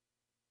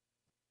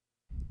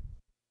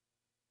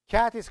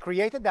cat is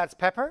created, that's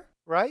Pepper,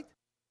 right?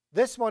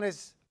 This one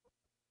is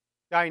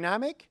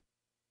dynamic,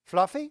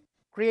 fluffy,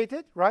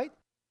 created, right?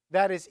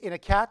 That is in a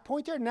cat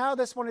pointer. Now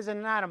this one is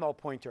an animal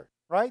pointer,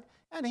 right?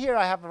 And here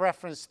I have a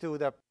reference to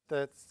the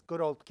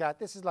good old cat.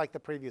 This is like the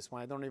previous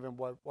one. I don't even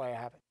know why I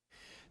have it.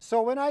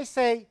 So when I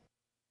say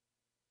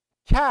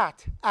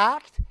cat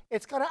act,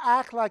 it's going to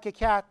act like a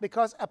cat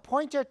because a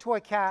pointer to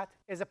a cat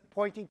is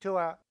pointing to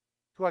a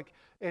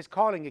is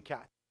calling a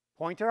cat.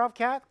 Pointer of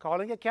cat,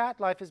 calling a cat,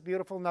 life is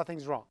beautiful,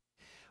 nothing's wrong.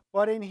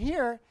 But in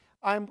here,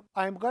 I'm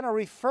going to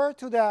refer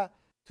to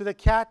the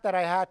cat that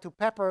I had, to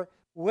Pepper,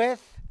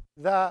 with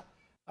the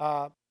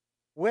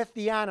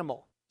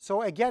animal.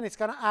 So again, it's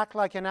going to act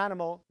like an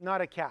animal,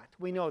 not a cat.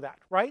 We know that,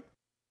 right?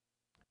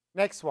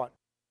 Next one.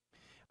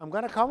 I'm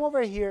going to come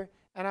over here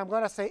and I'm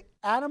going to say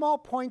animal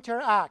pointer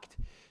act.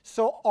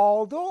 So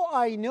although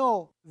I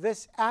know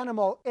this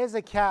animal is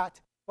a cat,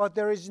 but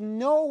there is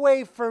no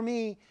way for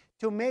me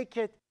to make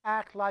it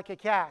act like a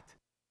cat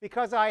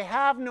because I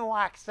have no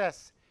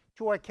access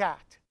to a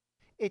cat.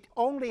 It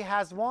only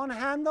has one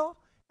handle,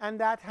 and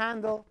that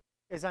handle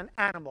is an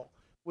animal,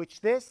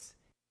 which this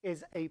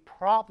is a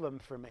problem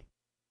for me.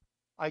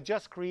 I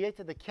just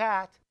created a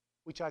cat,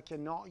 which I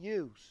cannot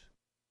use.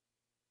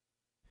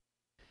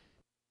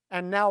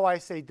 And now I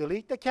say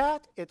delete the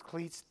cat. It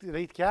cleats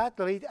delete cat,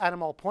 delete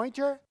animal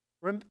pointer.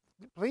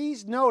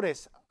 Please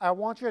notice, I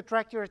want you to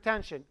attract your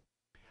attention.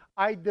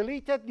 I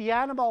deleted the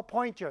animal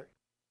pointer.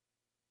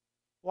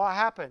 What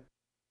happened?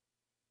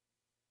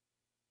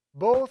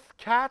 Both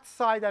cat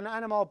side and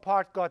animal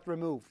part got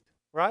removed,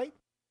 right?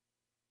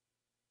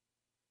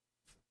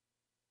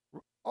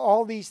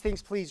 All these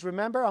things, please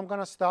remember, I'm going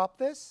to stop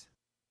this.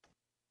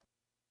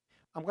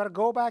 I'm going to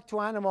go back to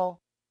animal.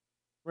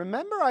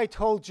 Remember I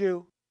told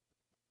you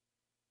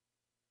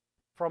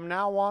from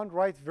now on,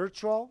 write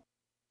virtual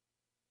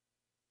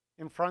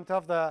in front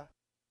of the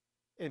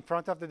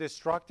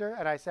destructor,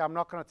 and I say I'm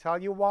not going to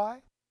tell you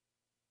why.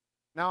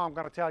 Now I'm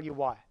going to tell you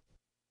why.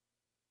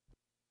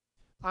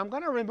 I'm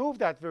going to remove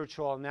that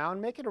virtual now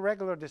and make it a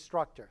regular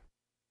destructor,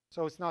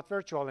 so it's not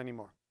virtual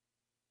anymore.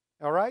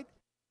 All right?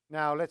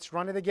 Now let's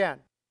run it again.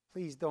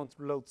 Please don't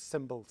load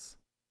symbols.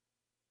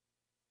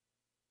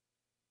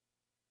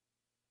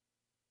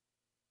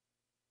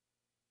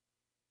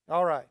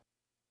 All right.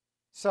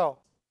 So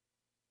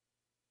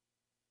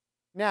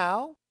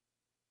now,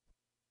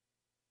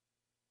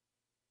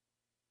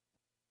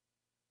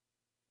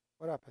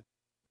 what happened?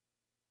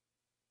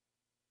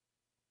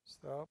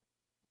 Stop.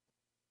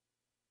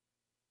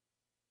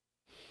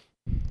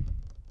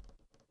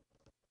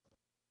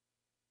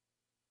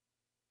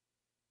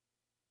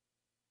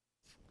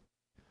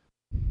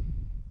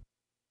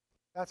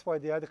 That's why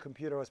the other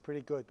computer was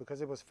pretty good,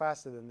 because it was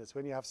faster than this.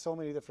 When you have so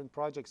many different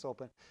projects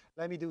open,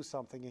 let me do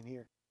something in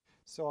here.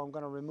 So I'm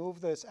going to remove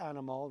this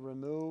animal,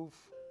 remove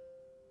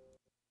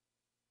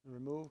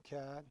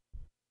cat,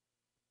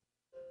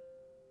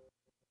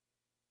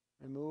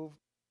 remove,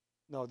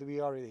 no,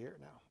 we already here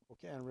now.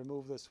 Okay, and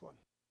remove this one.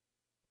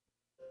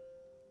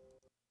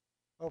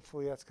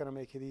 Hopefully that's going to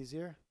make it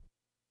easier.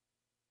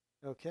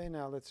 Okay,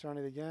 now let's run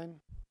it again.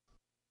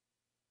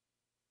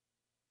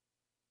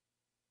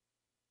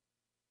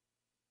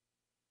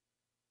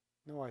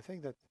 No, I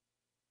think that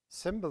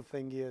symbol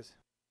thing is.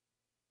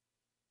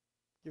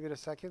 Give it a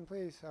second,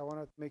 please. I want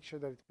to make sure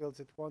that it builds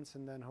it once,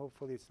 and then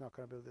hopefully it's not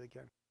going to build it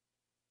again.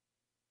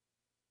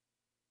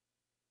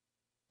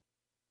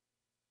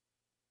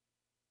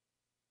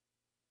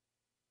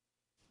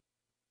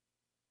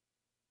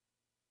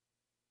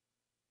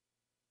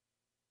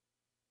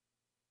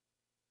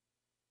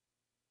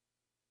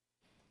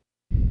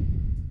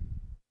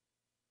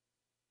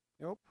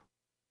 Nope.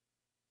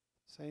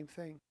 Same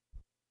thing.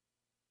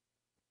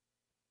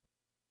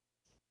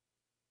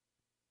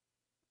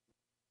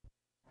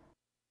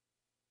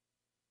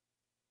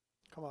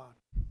 Come on.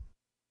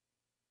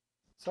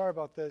 Sorry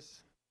about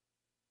this.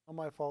 Not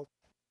my fault.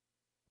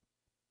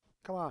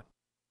 Come on.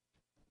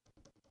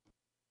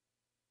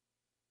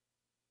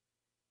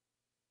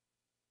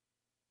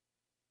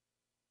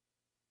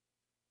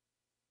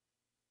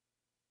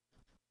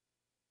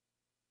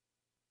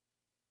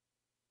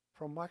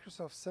 From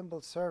Microsoft Symbol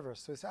Server.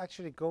 So it's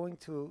actually going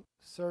to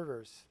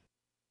servers.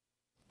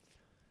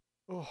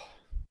 Oh.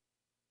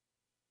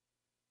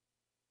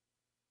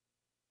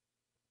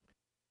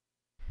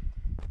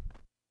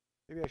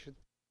 Maybe I should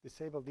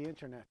disable the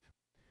internet.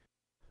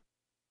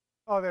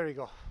 Oh, there you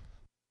go.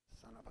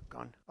 Son of a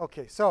gun.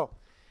 Okay, so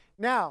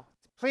now,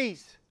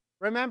 please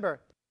remember,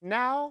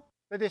 now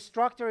the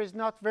destructor is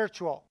not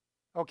virtual.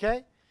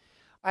 Okay?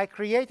 I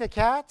create a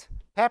cat,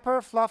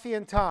 Pepper, Fluffy,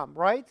 and Tom,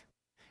 right?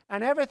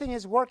 And everything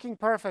is working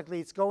perfectly.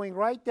 It's going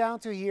right down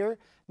to here.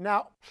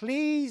 Now,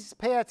 please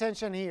pay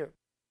attention here.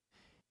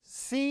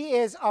 C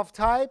is of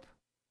type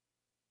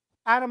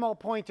animal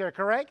pointer,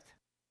 correct?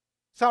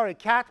 Sorry,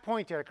 cat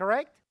pointer,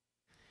 correct?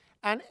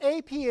 And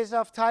AP is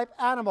of type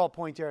animal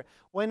pointer.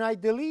 When I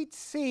delete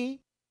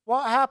C,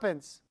 what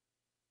happens?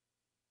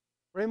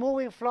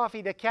 Removing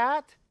Fluffy the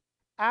cat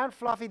and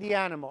Fluffy the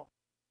animal.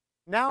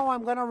 Now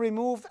I'm going to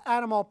remove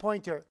animal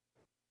pointer.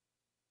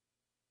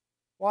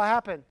 What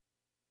happened?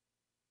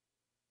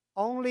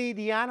 Only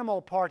the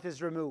animal part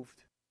is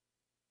removed.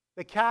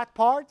 The cat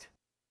part,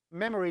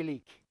 memory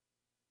leak.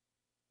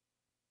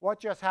 What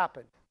just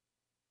happened?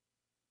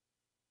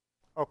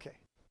 Okay.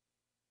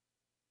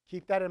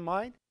 Keep that in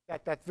mind,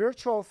 that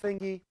virtual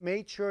thingy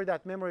made sure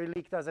that memory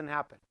leak doesn't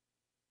happen.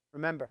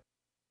 Remember,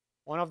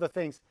 one of the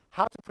things,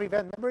 how to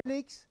prevent memory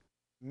leaks,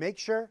 make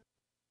sure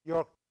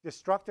your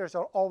destructors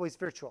are always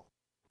virtual.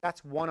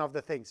 That's one of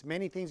the things.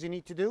 Many things you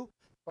need to do,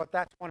 but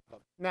that's one of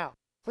them. Now,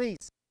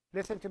 please,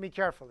 listen to me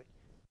carefully.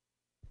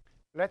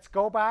 Let's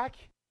go back.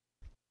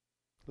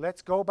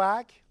 Let's go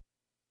back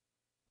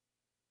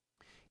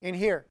in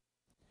here.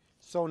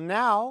 So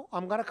now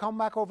I'm going to come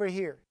back over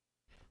here.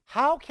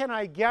 How can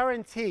I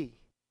guarantee,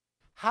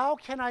 how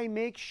can I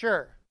make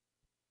sure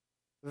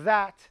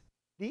that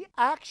the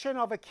action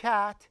of a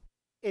cat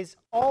is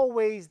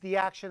always the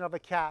action of a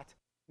cat,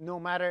 no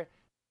matter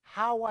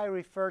how I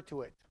refer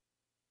to it.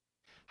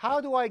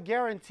 How do I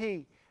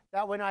guarantee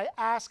that when I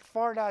ask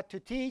Fardad to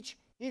teach,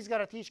 he's going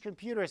to teach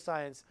computer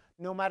science,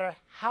 no matter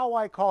how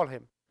I call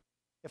him?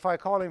 If I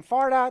call him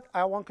Fardad,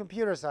 I want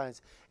computer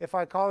science. If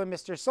I call him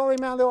Mr.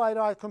 Soleimanlu, I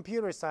want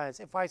computer science.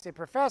 If I say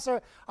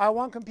professor, I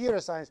want computer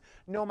science.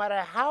 No matter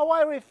how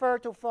I refer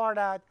to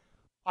Fardad,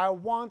 I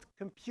want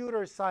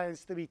computer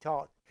science to be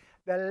taught.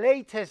 The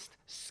latest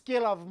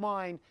skill of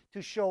mine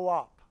to show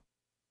up.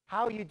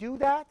 How you do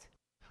that?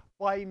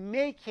 By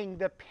making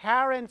the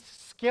parent's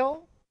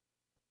skill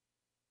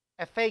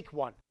a fake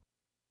one.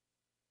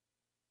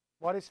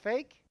 What is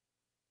fake?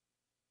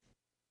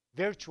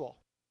 Virtual.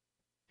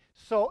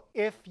 So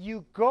if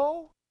you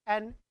go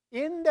and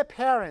in the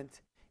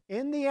parent,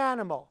 in the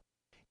animal,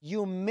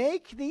 you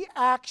make the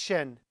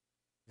action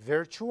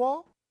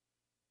virtual,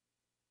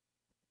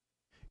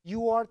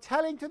 you are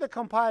telling to the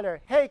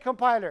compiler, hey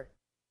compiler,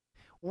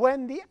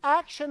 when the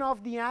action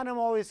of the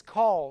animal is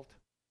called,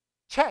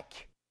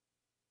 check,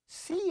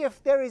 see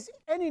if there is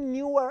any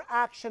newer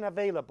action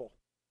available.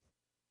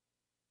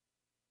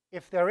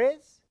 If there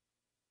is,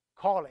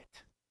 call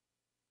it.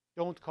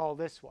 Don't call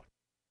this one.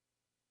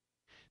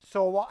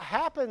 So what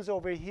happens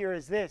over here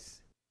is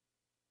this.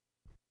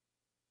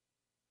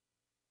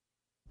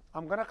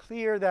 I'm going to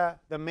clear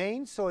the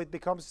main so it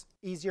becomes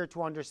easier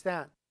to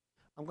understand.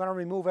 I'm going to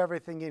remove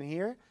everything in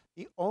here.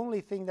 The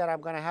only thing that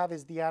I'm going to have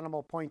is the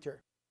animal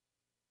pointer.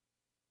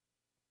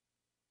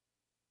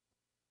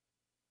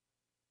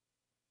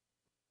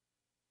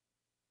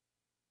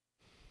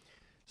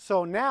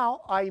 So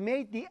now I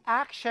made the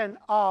action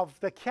of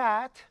the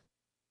cat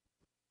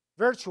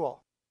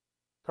virtual,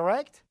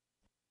 correct?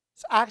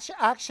 So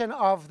action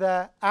of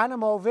the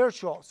animal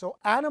virtual. So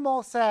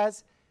animal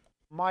says,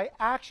 my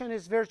action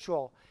is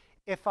virtual.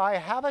 If I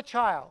have a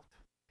child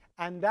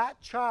and that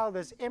child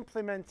is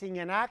implementing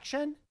an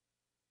action,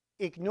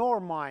 ignore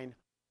mine.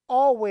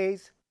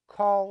 Always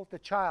call the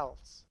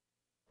child's.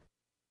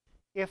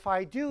 If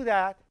I do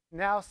that,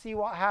 now see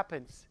what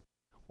happens.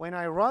 When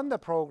I run the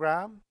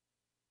program,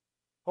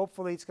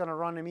 hopefully it's going to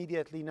run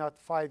immediately, not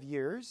 5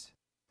 years.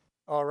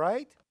 All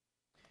right?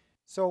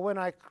 So when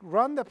I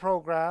run the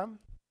program,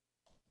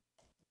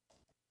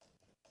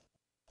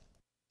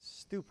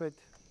 stupid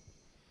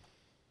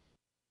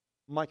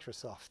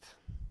Microsoft.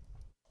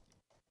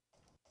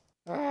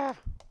 Ah.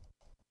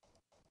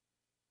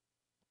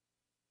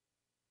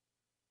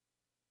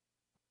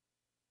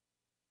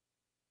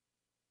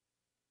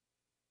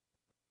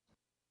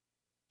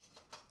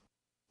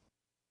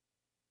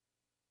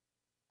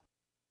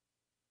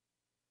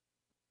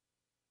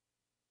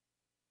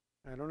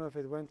 I don't know if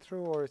it went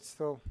through or it's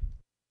still.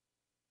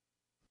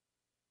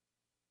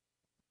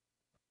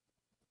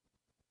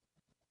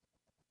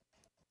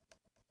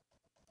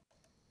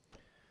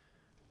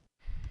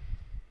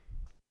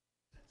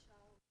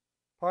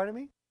 Pardon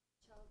me?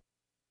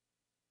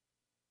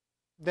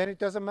 Then it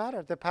doesn't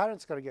matter. The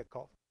parent's going to get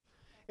called.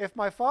 If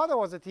my father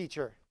was a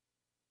teacher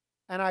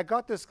and I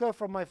got the skill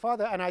from my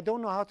father and I don't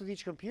know how to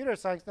teach computer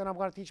science, then I'm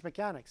going to teach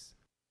mechanics.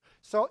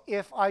 So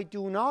if I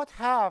do not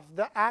have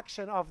the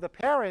action of the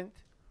parent,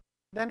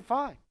 then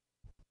fine.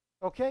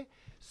 Okay?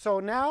 So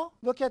now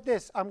look at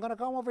this. I'm going to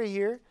come over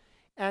here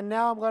and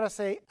now I'm going to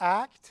say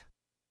act.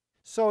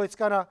 So it's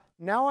going to,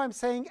 now I'm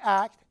saying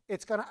act.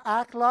 It's going to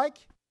act like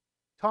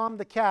Tom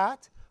the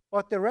cat,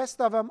 but the rest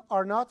of them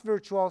are not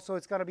virtual, so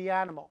it's going to be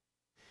animal.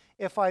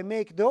 If I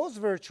make those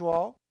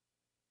virtual,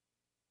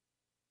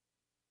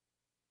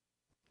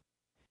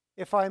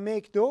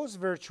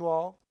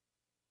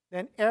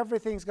 then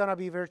everything's going to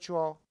be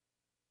virtual.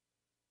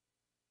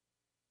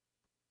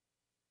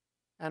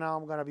 And now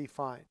I'm going to be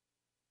fine.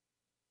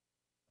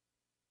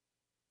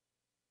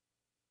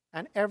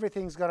 And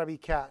everything's going to be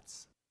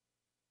cats.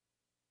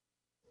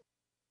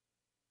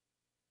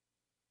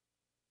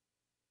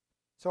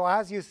 So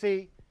as you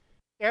see,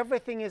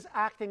 everything is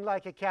acting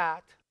like a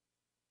cat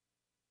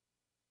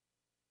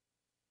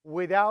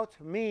without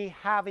me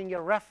having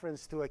a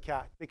reference to a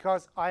cat,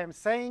 because I am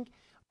saying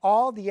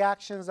all the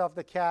actions of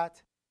the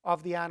cat,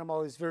 of the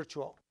animal, is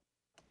virtual,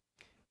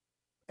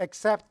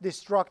 except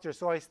destructor,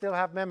 so I still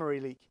have memory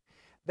leak.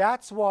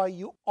 That's why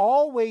you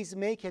always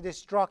make a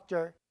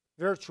destructor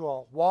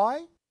virtual.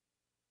 Why?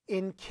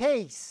 In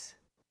case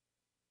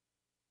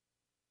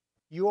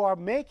you are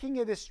making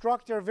a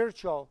destructor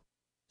virtual,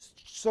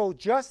 so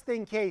just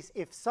in case,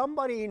 if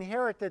somebody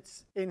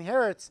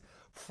inherits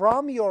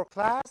from your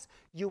class,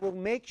 you will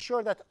make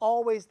sure that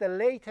always the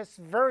latest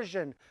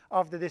version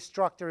of the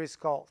destructor is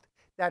called.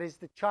 That is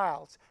the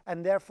child's,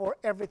 and therefore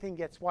everything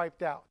gets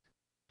wiped out.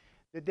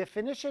 The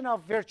definition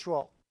of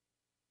virtual,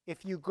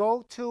 if you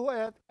go to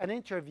an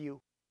interview,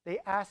 they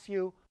ask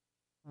you,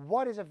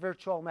 what is a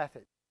virtual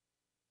method?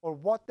 Or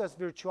what does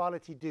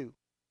virtuality do?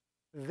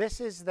 This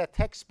is the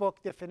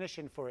textbook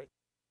definition for it.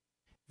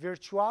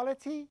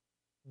 Virtuality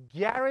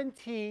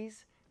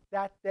guarantees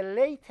that the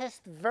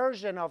latest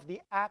version of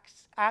the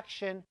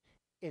action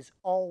is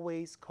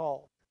always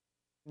called,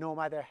 no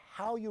matter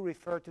how you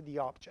refer to the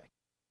object.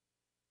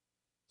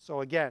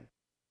 So again,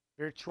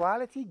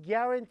 virtuality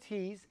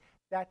guarantees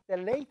that the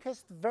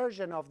latest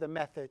version of the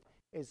method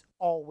is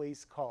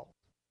always called.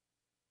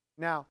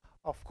 Now,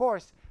 of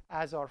course,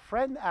 as our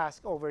friend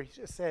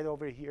said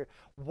over here,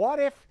 what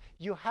if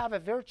you have a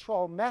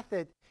virtual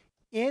method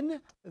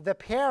in the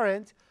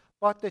parent,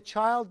 but the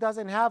child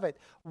doesn't have it?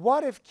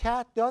 What if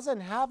cat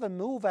doesn't have a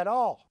move at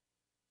all?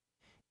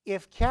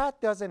 If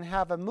cat doesn't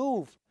have a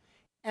move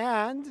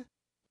and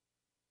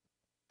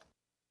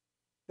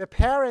the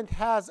parent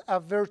has a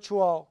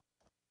virtual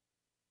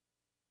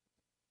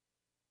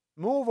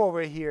move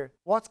over here,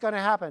 what's going to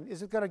happen?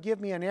 Is it going to give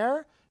me an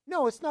error?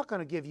 No, it's not going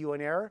to give you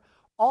an error.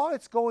 All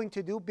it's going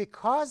to do,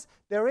 because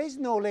there is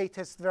no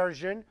latest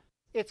version,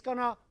 it's going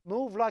to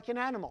move like an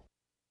animal.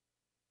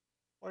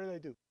 What did I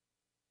do?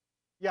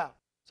 Yeah,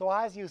 so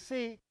as you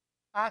see,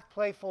 act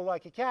playful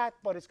like a cat,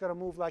 but it's going to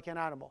move like an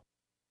animal.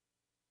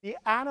 The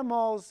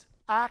animal's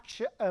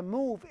action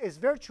move is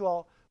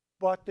virtual,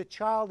 but the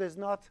child is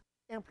not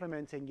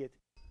implementing it.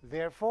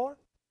 Therefore,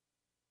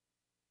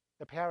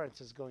 the parent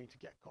is going to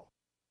get called.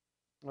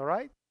 All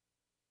right?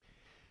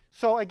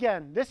 So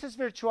again, this is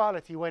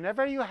virtuality.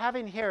 Whenever you have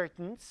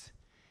inheritance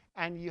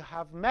and you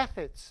have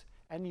methods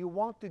and you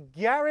want to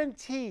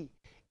guarantee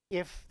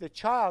if the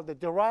child, the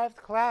derived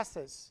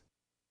classes,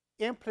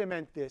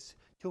 implement this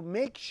to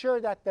make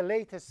sure that the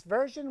latest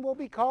version will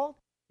be called,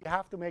 you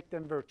have to make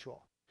them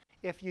virtual.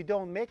 If you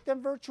don't make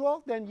them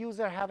virtual, then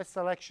user have a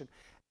selection.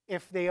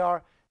 If they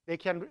are, they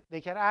can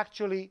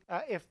actually,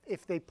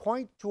 if they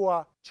point to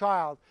a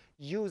child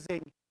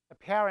using a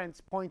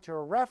parent's pointer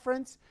or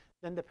reference,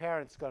 then the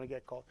parent's going to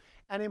get called.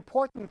 An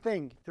important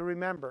thing to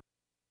remember,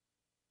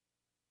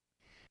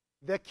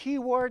 the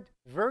keyword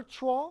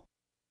virtual,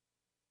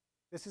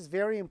 this is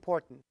very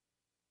important.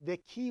 The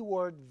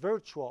keyword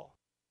virtual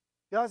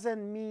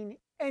doesn't mean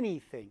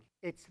anything.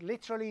 It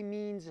literally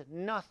means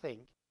nothing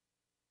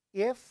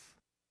if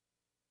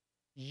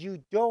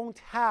you don't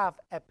have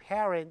a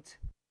parent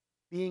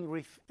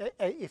being,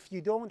 if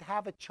you don't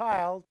have a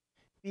child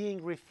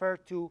being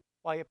referred to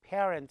by a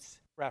parent's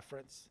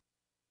reference.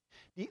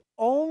 The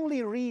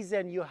only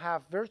reason you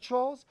have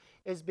virtuals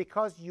is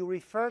because you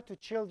refer to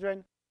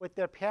children with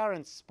their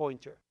parents'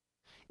 pointer.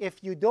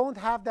 If you don't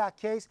have that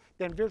case,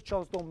 then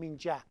virtuals don't mean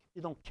jack.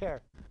 You don't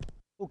care.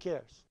 Who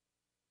cares?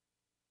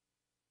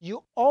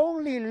 You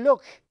only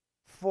look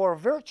for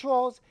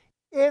virtuals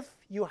if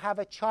you have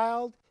a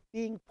child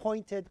being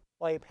pointed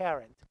by a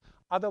parent.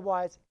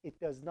 Otherwise, it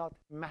does not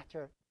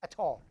matter at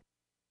all.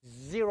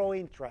 Zero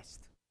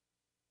interest.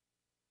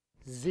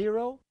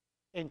 Zero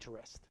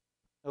interest.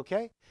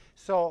 Okay?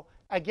 So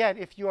again,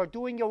 if you are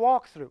doing a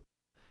walkthrough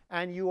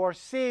and you are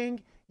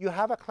seeing you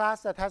have a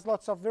class that has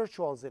lots of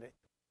virtuals in it,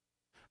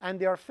 and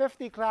there are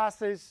 50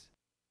 classes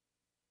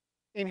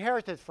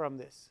inherited from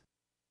this,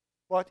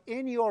 but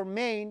in your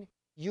main,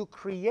 you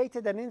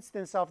created an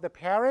instance of the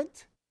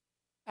parent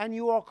and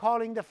you are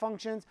calling the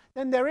functions,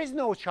 then there is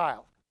no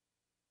child.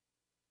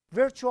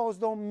 Virtuals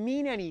don't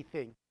mean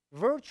anything.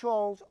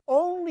 Virtuals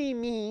only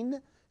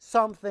mean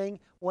something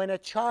when a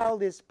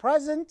child is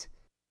present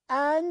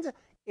and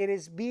it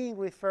is being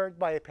referred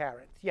by a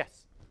parent.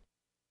 Yes?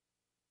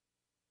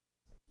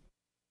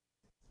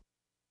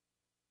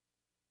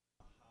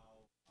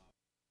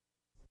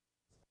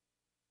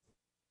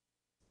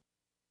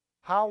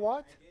 How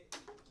what?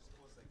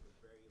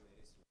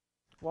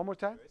 One more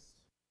time.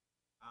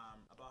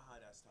 About how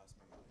that starts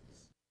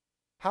memories.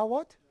 How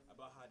what?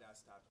 About how that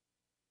starts.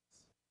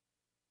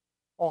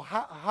 Oh,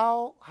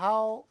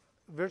 how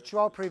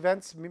virtual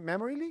prevents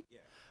memory leak? Yeah.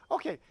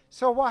 Okay,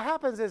 so what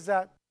happens is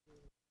that,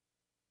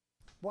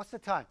 what's the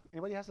time?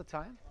 Anybody has the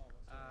time?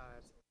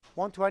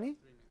 1:20?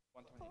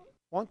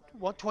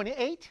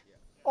 1:28?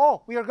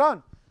 Oh, we are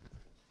gone.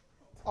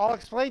 I'll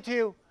explain to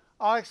you.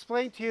 I'll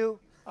explain to you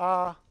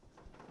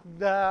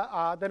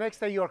the next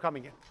day you are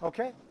coming in.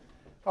 Okay?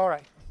 All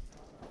right.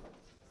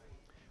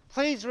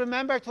 Please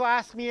remember to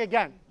ask me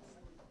again.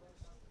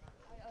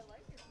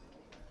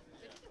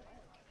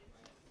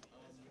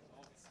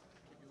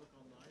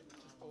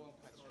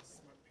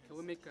 Can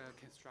we make a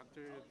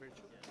constructor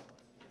virtual?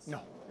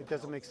 No, it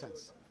doesn't make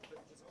sense.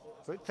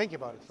 But think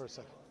about it for a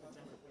second.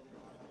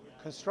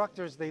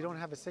 Constructors, they don't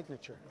have a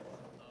signature.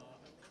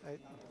 Right?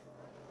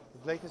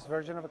 The latest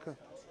version of a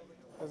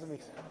doesn't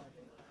make sense.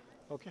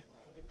 Okay.